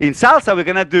 In salsa, we're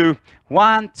gonna do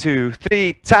 1, 2,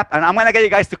 3, tap, and I'm gonna get you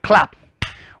guys to clap.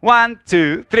 1,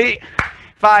 2, 3,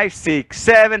 5, 6,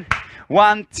 7,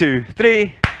 1, 2,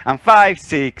 3, and 5,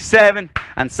 6, 7,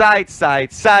 and side,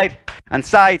 side, side, and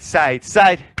side, side,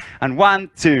 side, and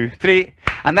 1, 2, 3,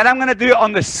 and then I'm gonna do it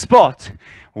on the spot.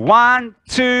 1,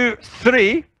 2,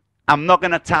 3. I'm not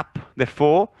gonna tap the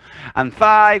 4, and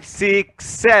 5, 6,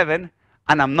 7,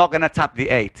 and I'm not gonna tap the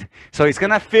 8. So it's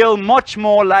gonna feel much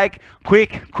more like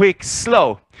quick, quick,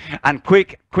 slow, and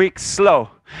quick, quick, slow,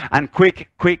 and quick,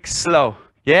 quick, slow.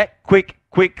 Yeah, quick,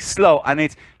 quick, slow, and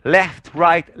it's left,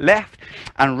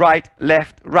 and right,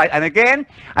 left, right. And again,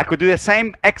 I could do the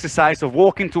same exercise of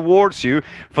walking towards you.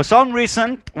 For some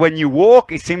reason, when you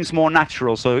walk, it seems more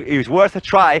natural. So it's worth a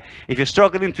try if you're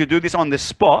struggling to do this on the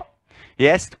spot.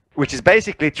 Yes, which is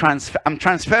basically I'm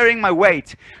transferring my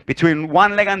weight between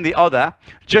one leg and the other,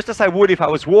 just as I would if I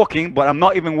was walking, but I'm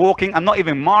not even walking, I'm not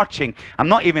even marching, I'm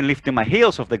not even lifting my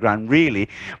heels off the ground, really.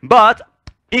 But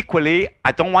equally,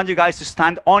 I don't want you guys to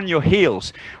stand on your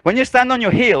heels. When you stand on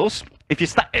your heels,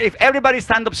 if everybody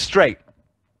stand up straight,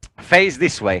 face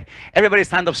this way. Everybody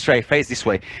stand up straight, face this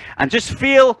way. And just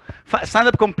stand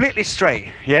up completely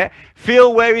straight, yeah?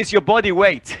 Feel where is your body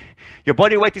weight. Your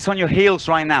body weight is on your heels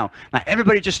right now. Now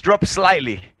everybody just drop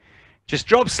slightly. Just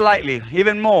drop slightly,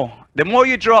 even more. the more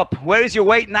you drop, where is your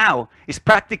weight now? It's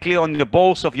practically on the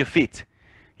balls of your feet.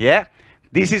 Yeah?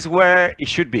 This is where it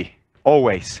should be,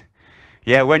 always.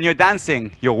 Yeah, when you're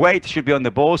dancing, your weight should be on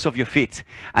the balls of your feet.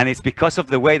 And it's because of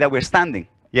the way that we're standing.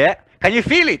 Yeah? Can you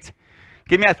feel it?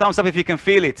 Give me a thumbs up if you can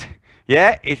feel it.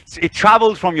 Yeah? It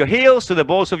travels from your heels to the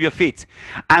balls of your feet.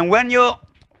 And when you're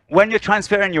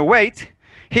transferring your weight,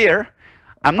 here,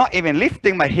 I'm not even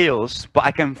lifting my heels, but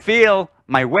I can feel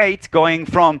my weight going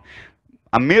from,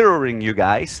 I'm mirroring you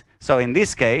guys. So in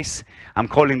this case, I'm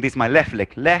calling this my left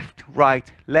leg. Left,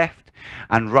 right,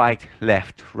 and right,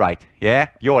 left, right. Yeah?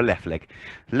 Your left leg.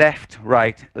 Left,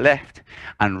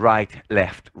 and right,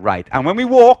 left, right. And when we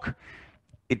walk,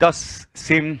 it does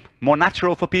seem more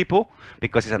natural for people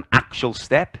because it's an actual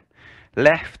step.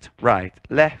 Left,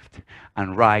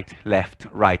 and right, left,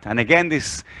 right. And again,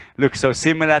 this looks so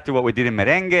similar to what we did in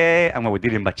merengue and what we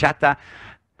did in bachata.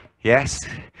 Yes?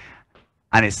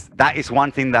 And that is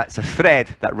one thing that's a thread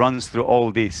that runs through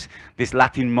all this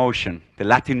Latin motion. The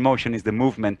Latin motion is the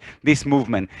movement, this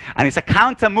movement. And it's a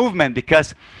counter movement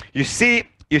because you see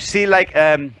like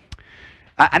an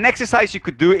exercise you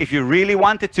could do if you really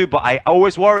wanted to, but I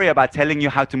always worry about telling you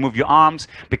how to move your arms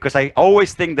because I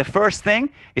always think the first thing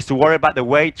is to worry about the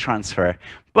weight transfer.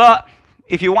 But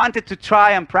if you wanted to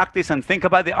try and practice and think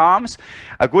about the arms,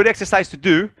 a good exercise to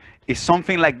do is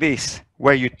something like this,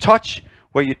 where you touch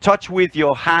with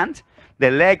your hand,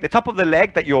 the top of the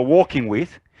leg that you're walking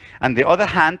with, and the other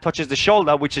hand touches the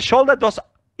shoulder, which the shoulder does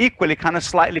equally kind of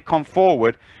slightly come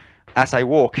forward as I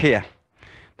walk here.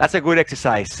 That's a good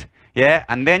exercise, yeah?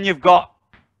 And then you've got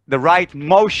the right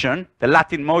motion, the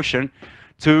Latin motion,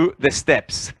 to the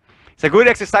steps. It's a good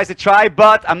exercise to try,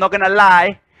 but I'm not gonna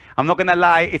lie,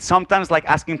 it's sometimes like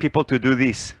asking people to do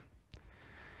this.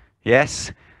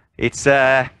 Yes, it's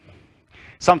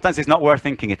sometimes it's not worth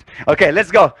thinking it. Okay,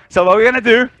 let's go. So what we're gonna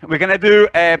do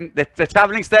the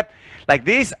traveling step like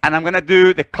this, and I'm gonna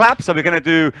do the clap. So we're gonna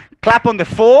do clap on the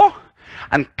 4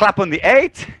 and clap on the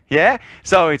 8. Yeah.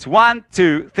 So it's 1,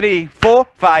 2, 3, 4,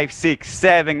 5, 6,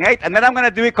 7, 8, and then I'm gonna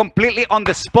do it completely on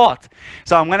the spot.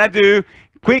 So I'm gonna do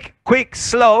quick, quick,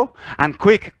 slow, and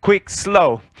quick, quick,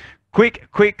 slow. Quick,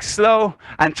 quick, slow,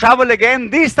 and travel again.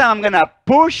 This time I'm gonna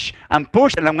push, and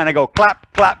I'm gonna go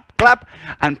clap, clap, clap,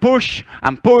 and push,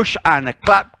 and a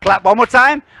clap, clap. One more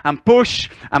time, and push,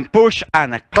 and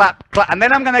a clap, clap. And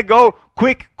then I'm gonna go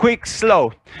quick, quick,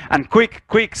 slow, and quick,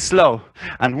 quick, slow.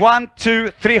 And 1,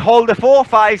 2, 3, hold the 4,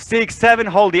 5, 6, 7,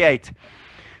 hold the 8.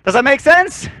 Does that make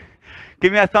sense?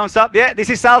 Give me a thumbs up. Yeah, this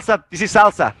is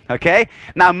salsa, okay?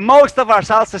 Now, most of our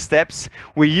salsa steps,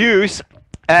 we use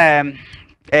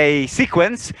a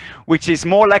sequence which is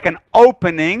more like an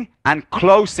opening and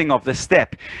closing of the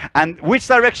step, and which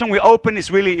direction we open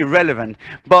is really irrelevant,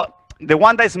 but the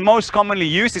one that is most commonly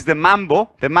used is the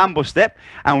mambo step,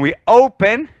 and we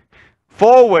open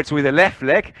forwards with the left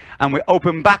leg and we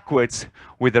open backwards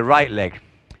with the right leg.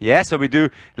 Yeah, so we do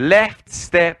left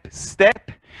step,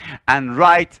 step, and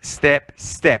right step,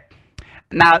 step.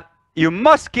 Now you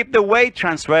must keep the weight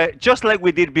transfer just like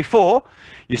we did before.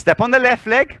 You step on the left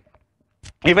leg.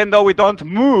 Even though we don't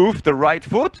move the right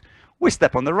foot, we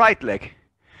step on the right leg.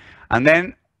 And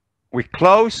then we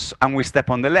close and we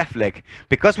step on the left leg.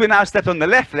 Because we now stepped on the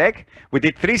left leg, we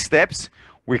did 3 steps.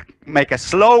 We make a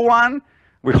slow one,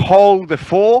 we hold the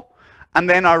 4, and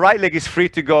then our right leg is free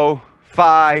to go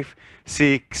 5,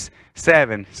 6,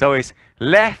 7. So it's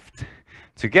left,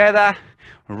 together,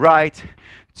 right,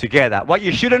 together. What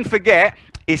you shouldn't forget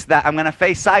is that, I'm gonna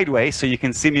face sideways so you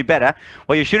can see me better.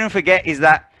 What you shouldn't forget is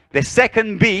that the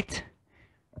second beat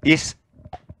is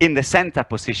in the center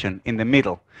position, in the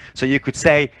middle. So you could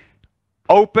say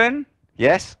open,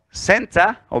 yes,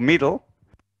 center or middle,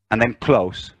 and then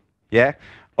close. Yeah,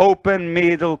 open,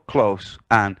 middle, close,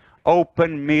 and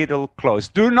open, middle, close.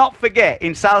 Do not forget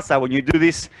in salsa, when you do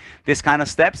this kind of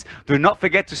steps, do not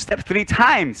forget to step 3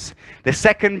 times. The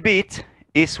second beat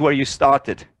is where you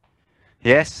started.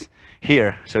 Yes.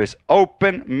 Here, so it's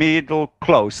open, middle,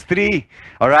 close, 3,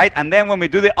 all right? And then when we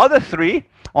do the other 3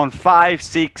 on 5,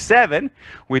 6, 7,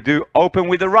 we do open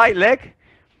with the right leg,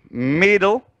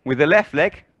 middle with the left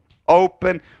leg,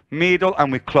 open, middle,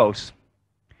 and we close.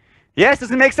 Yes, does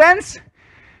it make sense?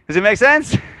 Does it make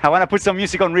sense? I want to put some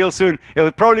music on real soon. It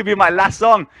will probably be my last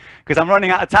song because I'm running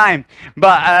out of time.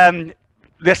 But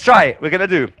let's try it. We're gonna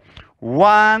do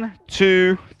 1,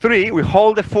 2, 3, we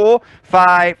hold the 4,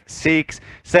 5, 6,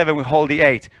 7, we hold the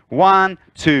 8. 1,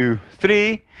 2,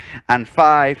 3, and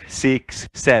 5, 6,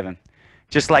 7.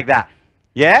 Just like that.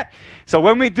 Yeah? So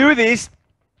when we do this,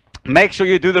 make sure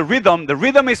you do the rhythm. The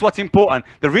rhythm is what's important.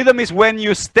 The rhythm is when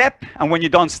you step and when you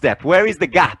don't step. Where is the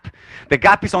gap? The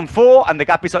gap is on 4 and the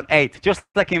gap is on 8, just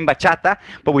like in bachata,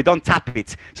 but we don't tap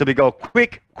it. So we go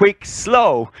quick, quick,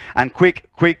 slow, and quick,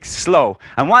 quick, slow.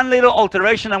 And one little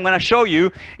alteration I'm going to show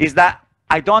you is that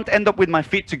I don't end up with my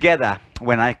feet together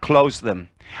when I close them.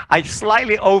 I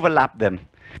slightly overlap them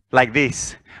like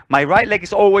this. My right leg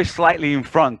is always slightly in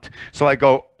front. So I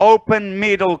go open,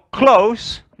 middle,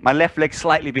 close. My left leg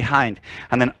slightly behind,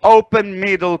 and then open,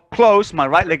 middle, close. My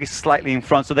right leg is slightly in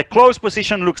front. So the close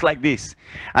position looks like this.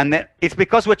 And then it's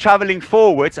because we're traveling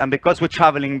forwards and because we're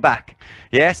traveling back.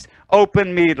 Yes,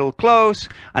 open, middle, close,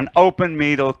 and open,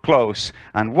 middle, close.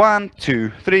 And 1, 2,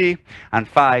 3, and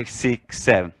 5, 6,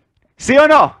 7. See or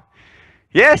no?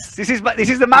 Yes, this is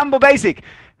the mambo basic.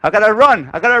 I gotta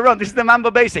run. This is the mambo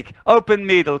basic. Open,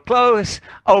 middle, close,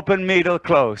 open, middle,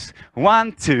 close.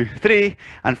 1, 2, 3,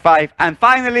 and 5. And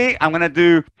finally, I'm gonna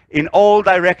do in all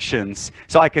directions.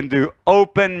 So I can do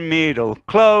open, middle,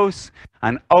 close,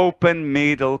 and open,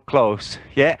 middle, close.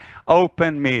 Yeah,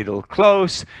 open, middle,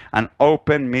 close, and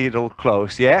open, middle,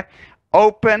 close. Yeah,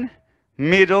 open,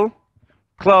 middle,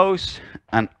 close,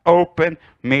 and open,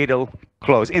 middle,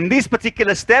 close. In this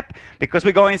particular step, because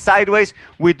we're going sideways,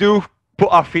 we do put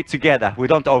our feet together. We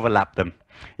don't overlap them.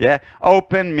 Yeah,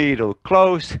 open, middle,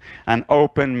 close, and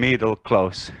open, middle,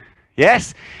 close.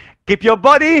 Yes, keep your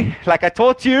body, like I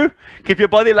taught you, keep your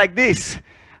body like this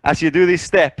as you do this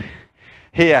step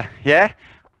here. Yeah,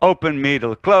 open,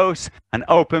 middle, close, and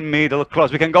open, middle,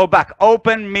 close. We can go back.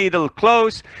 Open, middle,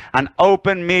 close, and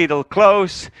open, middle,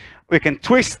 close. We can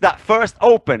twist that first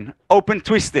open,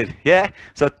 twisted, yeah?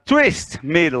 So twist,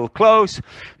 middle, close,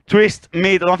 twist,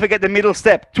 middle. Don't forget the middle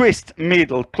step. Twist,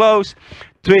 middle, close,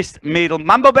 twist, middle.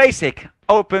 Mambo basic.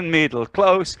 Open, middle,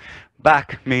 close,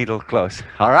 back, middle, close.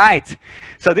 All right.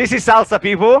 So this is salsa,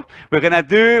 people. We're going to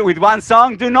do with one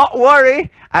song. Do not worry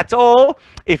at all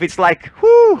if it's like,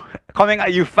 whoo, coming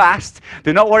at you fast.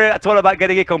 Do not worry at all about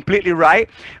getting it completely right.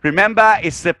 Remember,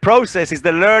 it's the process, it's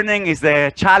the learning, it's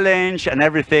the challenge and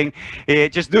everything.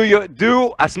 Just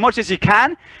do as much as you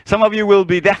can. Some of you will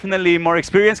be definitely more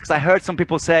experienced, because I heard some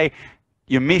people say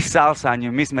you miss salsa and you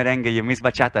miss merengue, you miss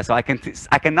bachata. So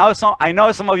I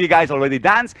know some of you guys already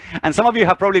dance, and some of you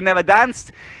have probably never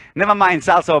danced. Never mind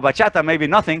salsa or bachata, maybe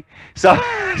nothing. So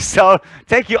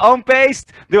take your own pace,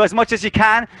 do as much as you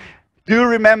can. Do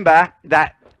remember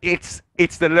that it's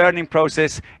the learning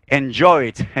process. Enjoy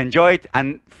it, and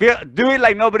do it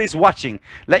like nobody's watching.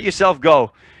 Let yourself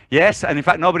go. Yes, and in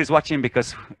fact nobody's watching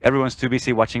because everyone's too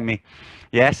busy watching me.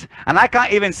 Yes, and I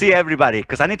can't even see everybody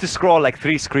because I need to scroll like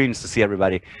 3 screens to see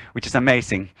everybody, which is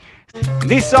amazing.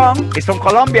 This song is from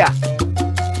Colombia,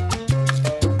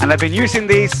 and I've been using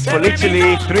this for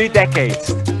literally 3 decades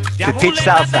to teach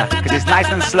salsa because it's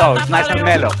nice and slow, it's nice and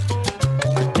mellow.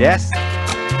 Yes.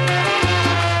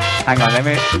 Hang on, let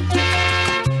me.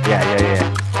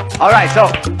 Yeah. All right,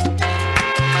 so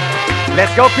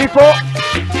let's go, people.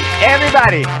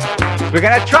 Everybody, we're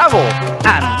gonna travel.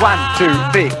 And 1,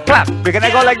 2, 3, clap. We're gonna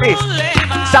go like this.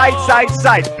 Side, side,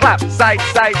 side, clap. Side,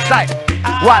 side, side.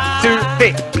 1, 2,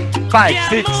 3, 5,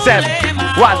 6, 7.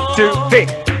 1, 2, 3.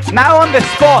 Now on the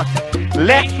spot.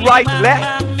 Left, right,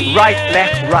 left, right,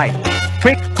 left, right.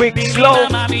 Quick, quick, slow.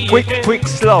 Quick, quick,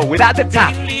 slow. Without the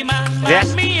tap.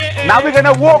 Yes. Now we're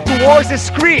gonna walk towards the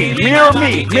screen. Mirror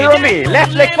me, mirror me.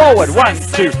 Left leg forward. 1,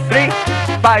 2, 3,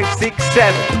 5, 6,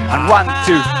 7. And 1,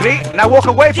 2, 3. Now walk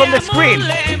away from the screen.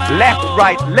 Left,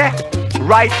 right, left.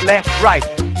 Right, left, right.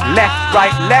 Left,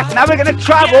 right, left. Now we're gonna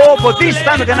travel, but this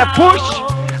time we're gonna push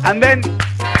and then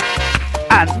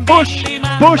and push,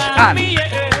 push and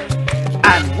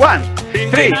 1,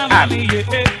 3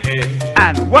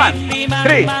 and 1,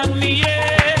 3.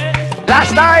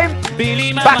 Last time.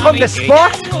 Back on the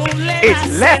spot,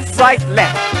 it's left, right,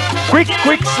 left. Quick,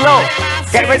 quick, slow.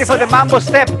 Get ready for the mambo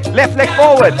step. Left leg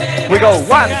forward. We go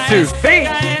 1, 2, 3,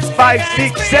 5,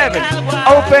 6, 7.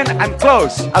 Open and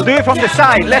close. I'll do it from the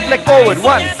side. Left leg forward.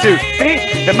 1, 2,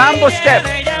 3. The mambo step.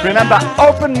 Remember,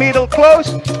 open, middle,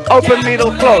 close. Open,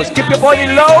 middle, close. Keep your body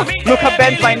low. Look how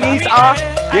bent my knees are.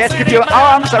 Yes, keep your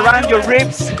arms around your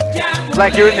ribs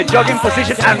like you're in the jogging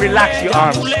position, and relax your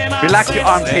arms. Relax your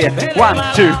arms here.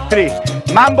 1, 2, 3.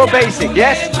 Mambo basic,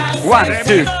 yes? 1,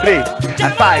 2, 3.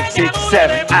 And 5, 6,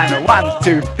 7. And 1,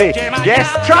 2, 3. Yes,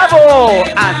 travel!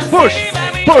 And push,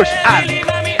 push, and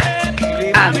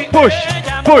push,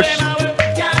 push.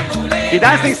 You're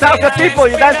dancing salsa, people.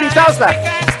 You're dancing salsa.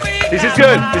 This is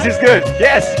good. This is good.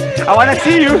 Yes. I want to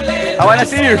see you. I want to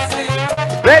see you.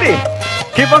 Ready?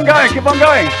 Keep on going. Keep on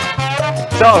going.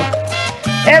 So,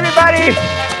 everybody,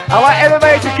 I want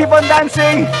everybody to keep on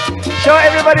dancing. Show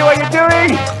everybody what you're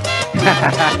doing.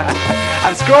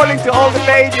 I'm scrolling to all the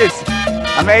pages.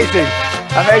 Amazing,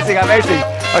 amazing, amazing.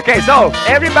 Okay, so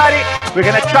everybody, we're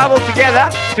gonna travel together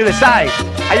to the side.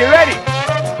 Are you ready?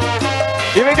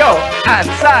 Here we go. And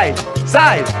side,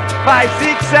 side. 5,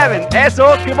 6, 7.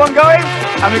 Eso, keep on going.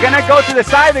 And we're gonna go to the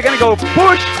side. We're gonna go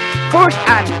push, push,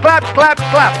 and clap, clap,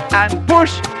 clap. And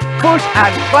push, push,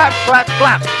 and clap, clap,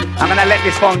 clap. I'm gonna let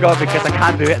this phone go because I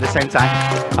can't do it at the same time.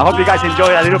 I hope you guys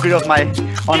enjoyed a little bit of my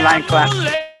online class.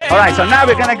 All right, so now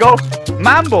we're gonna go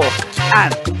mambo.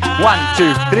 And 1,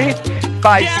 2, 3,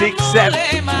 5, 6,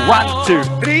 7. 1, 2,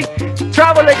 3.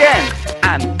 Travel again.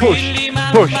 And push,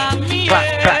 push,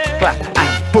 clap, clap, clap,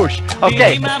 and push.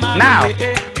 Okay, now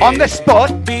on the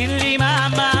spot,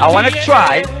 I want to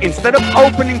try, instead of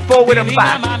opening forward and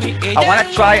back, I want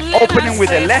to try opening with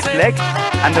the left leg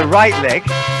and the right leg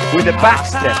with the back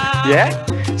step. Yeah?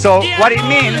 So what it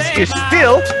means is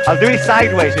still, I'll do it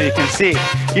sideways so you can see.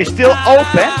 You still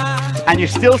open and you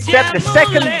still step the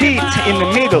second beat in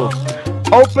the middle.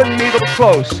 Open, middle,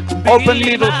 close. Open,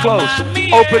 middle, close.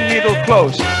 Open, middle,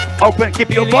 close. Open,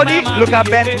 keep your body, look how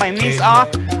bent my knees are.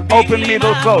 Open,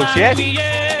 middle, close, yes?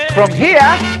 From here,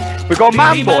 we go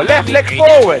mambo, left leg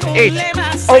forward, 8.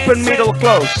 Open, middle,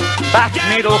 close. Back,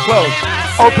 middle, close.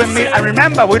 Open, middle, and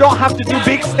remember, we don't have to do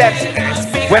big steps.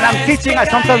 When I'm teaching, I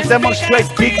sometimes demonstrate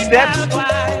big steps,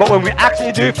 but when we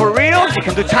actually do it for real, you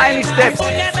can do tiny steps.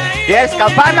 Yes,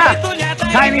 Kalpana,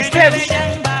 tiny steps.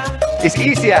 It's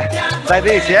easier, like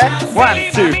this, yeah?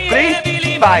 1, 2,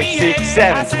 3, 5, 6,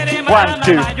 7. 1,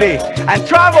 2, 3, and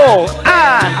travel,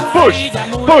 and push,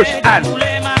 push, and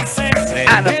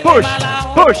push,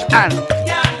 push, and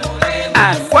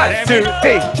 1, 2,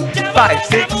 3, 5,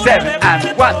 6, 7,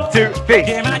 and 1, 2, 3.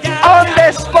 On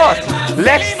the spot,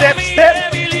 left step,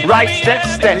 step, right step,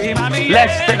 step,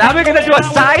 left step. Now we're gonna do a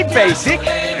side basic.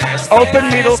 Open,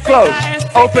 middle, close.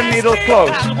 Open, middle,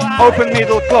 close. Open,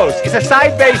 middle, close. It's a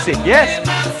side basic, yes?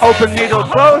 Open, middle,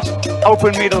 close.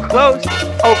 Open, middle, close.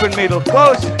 Open, middle,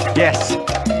 close. Yes.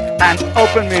 And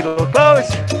open, middle, close.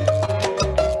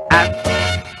 And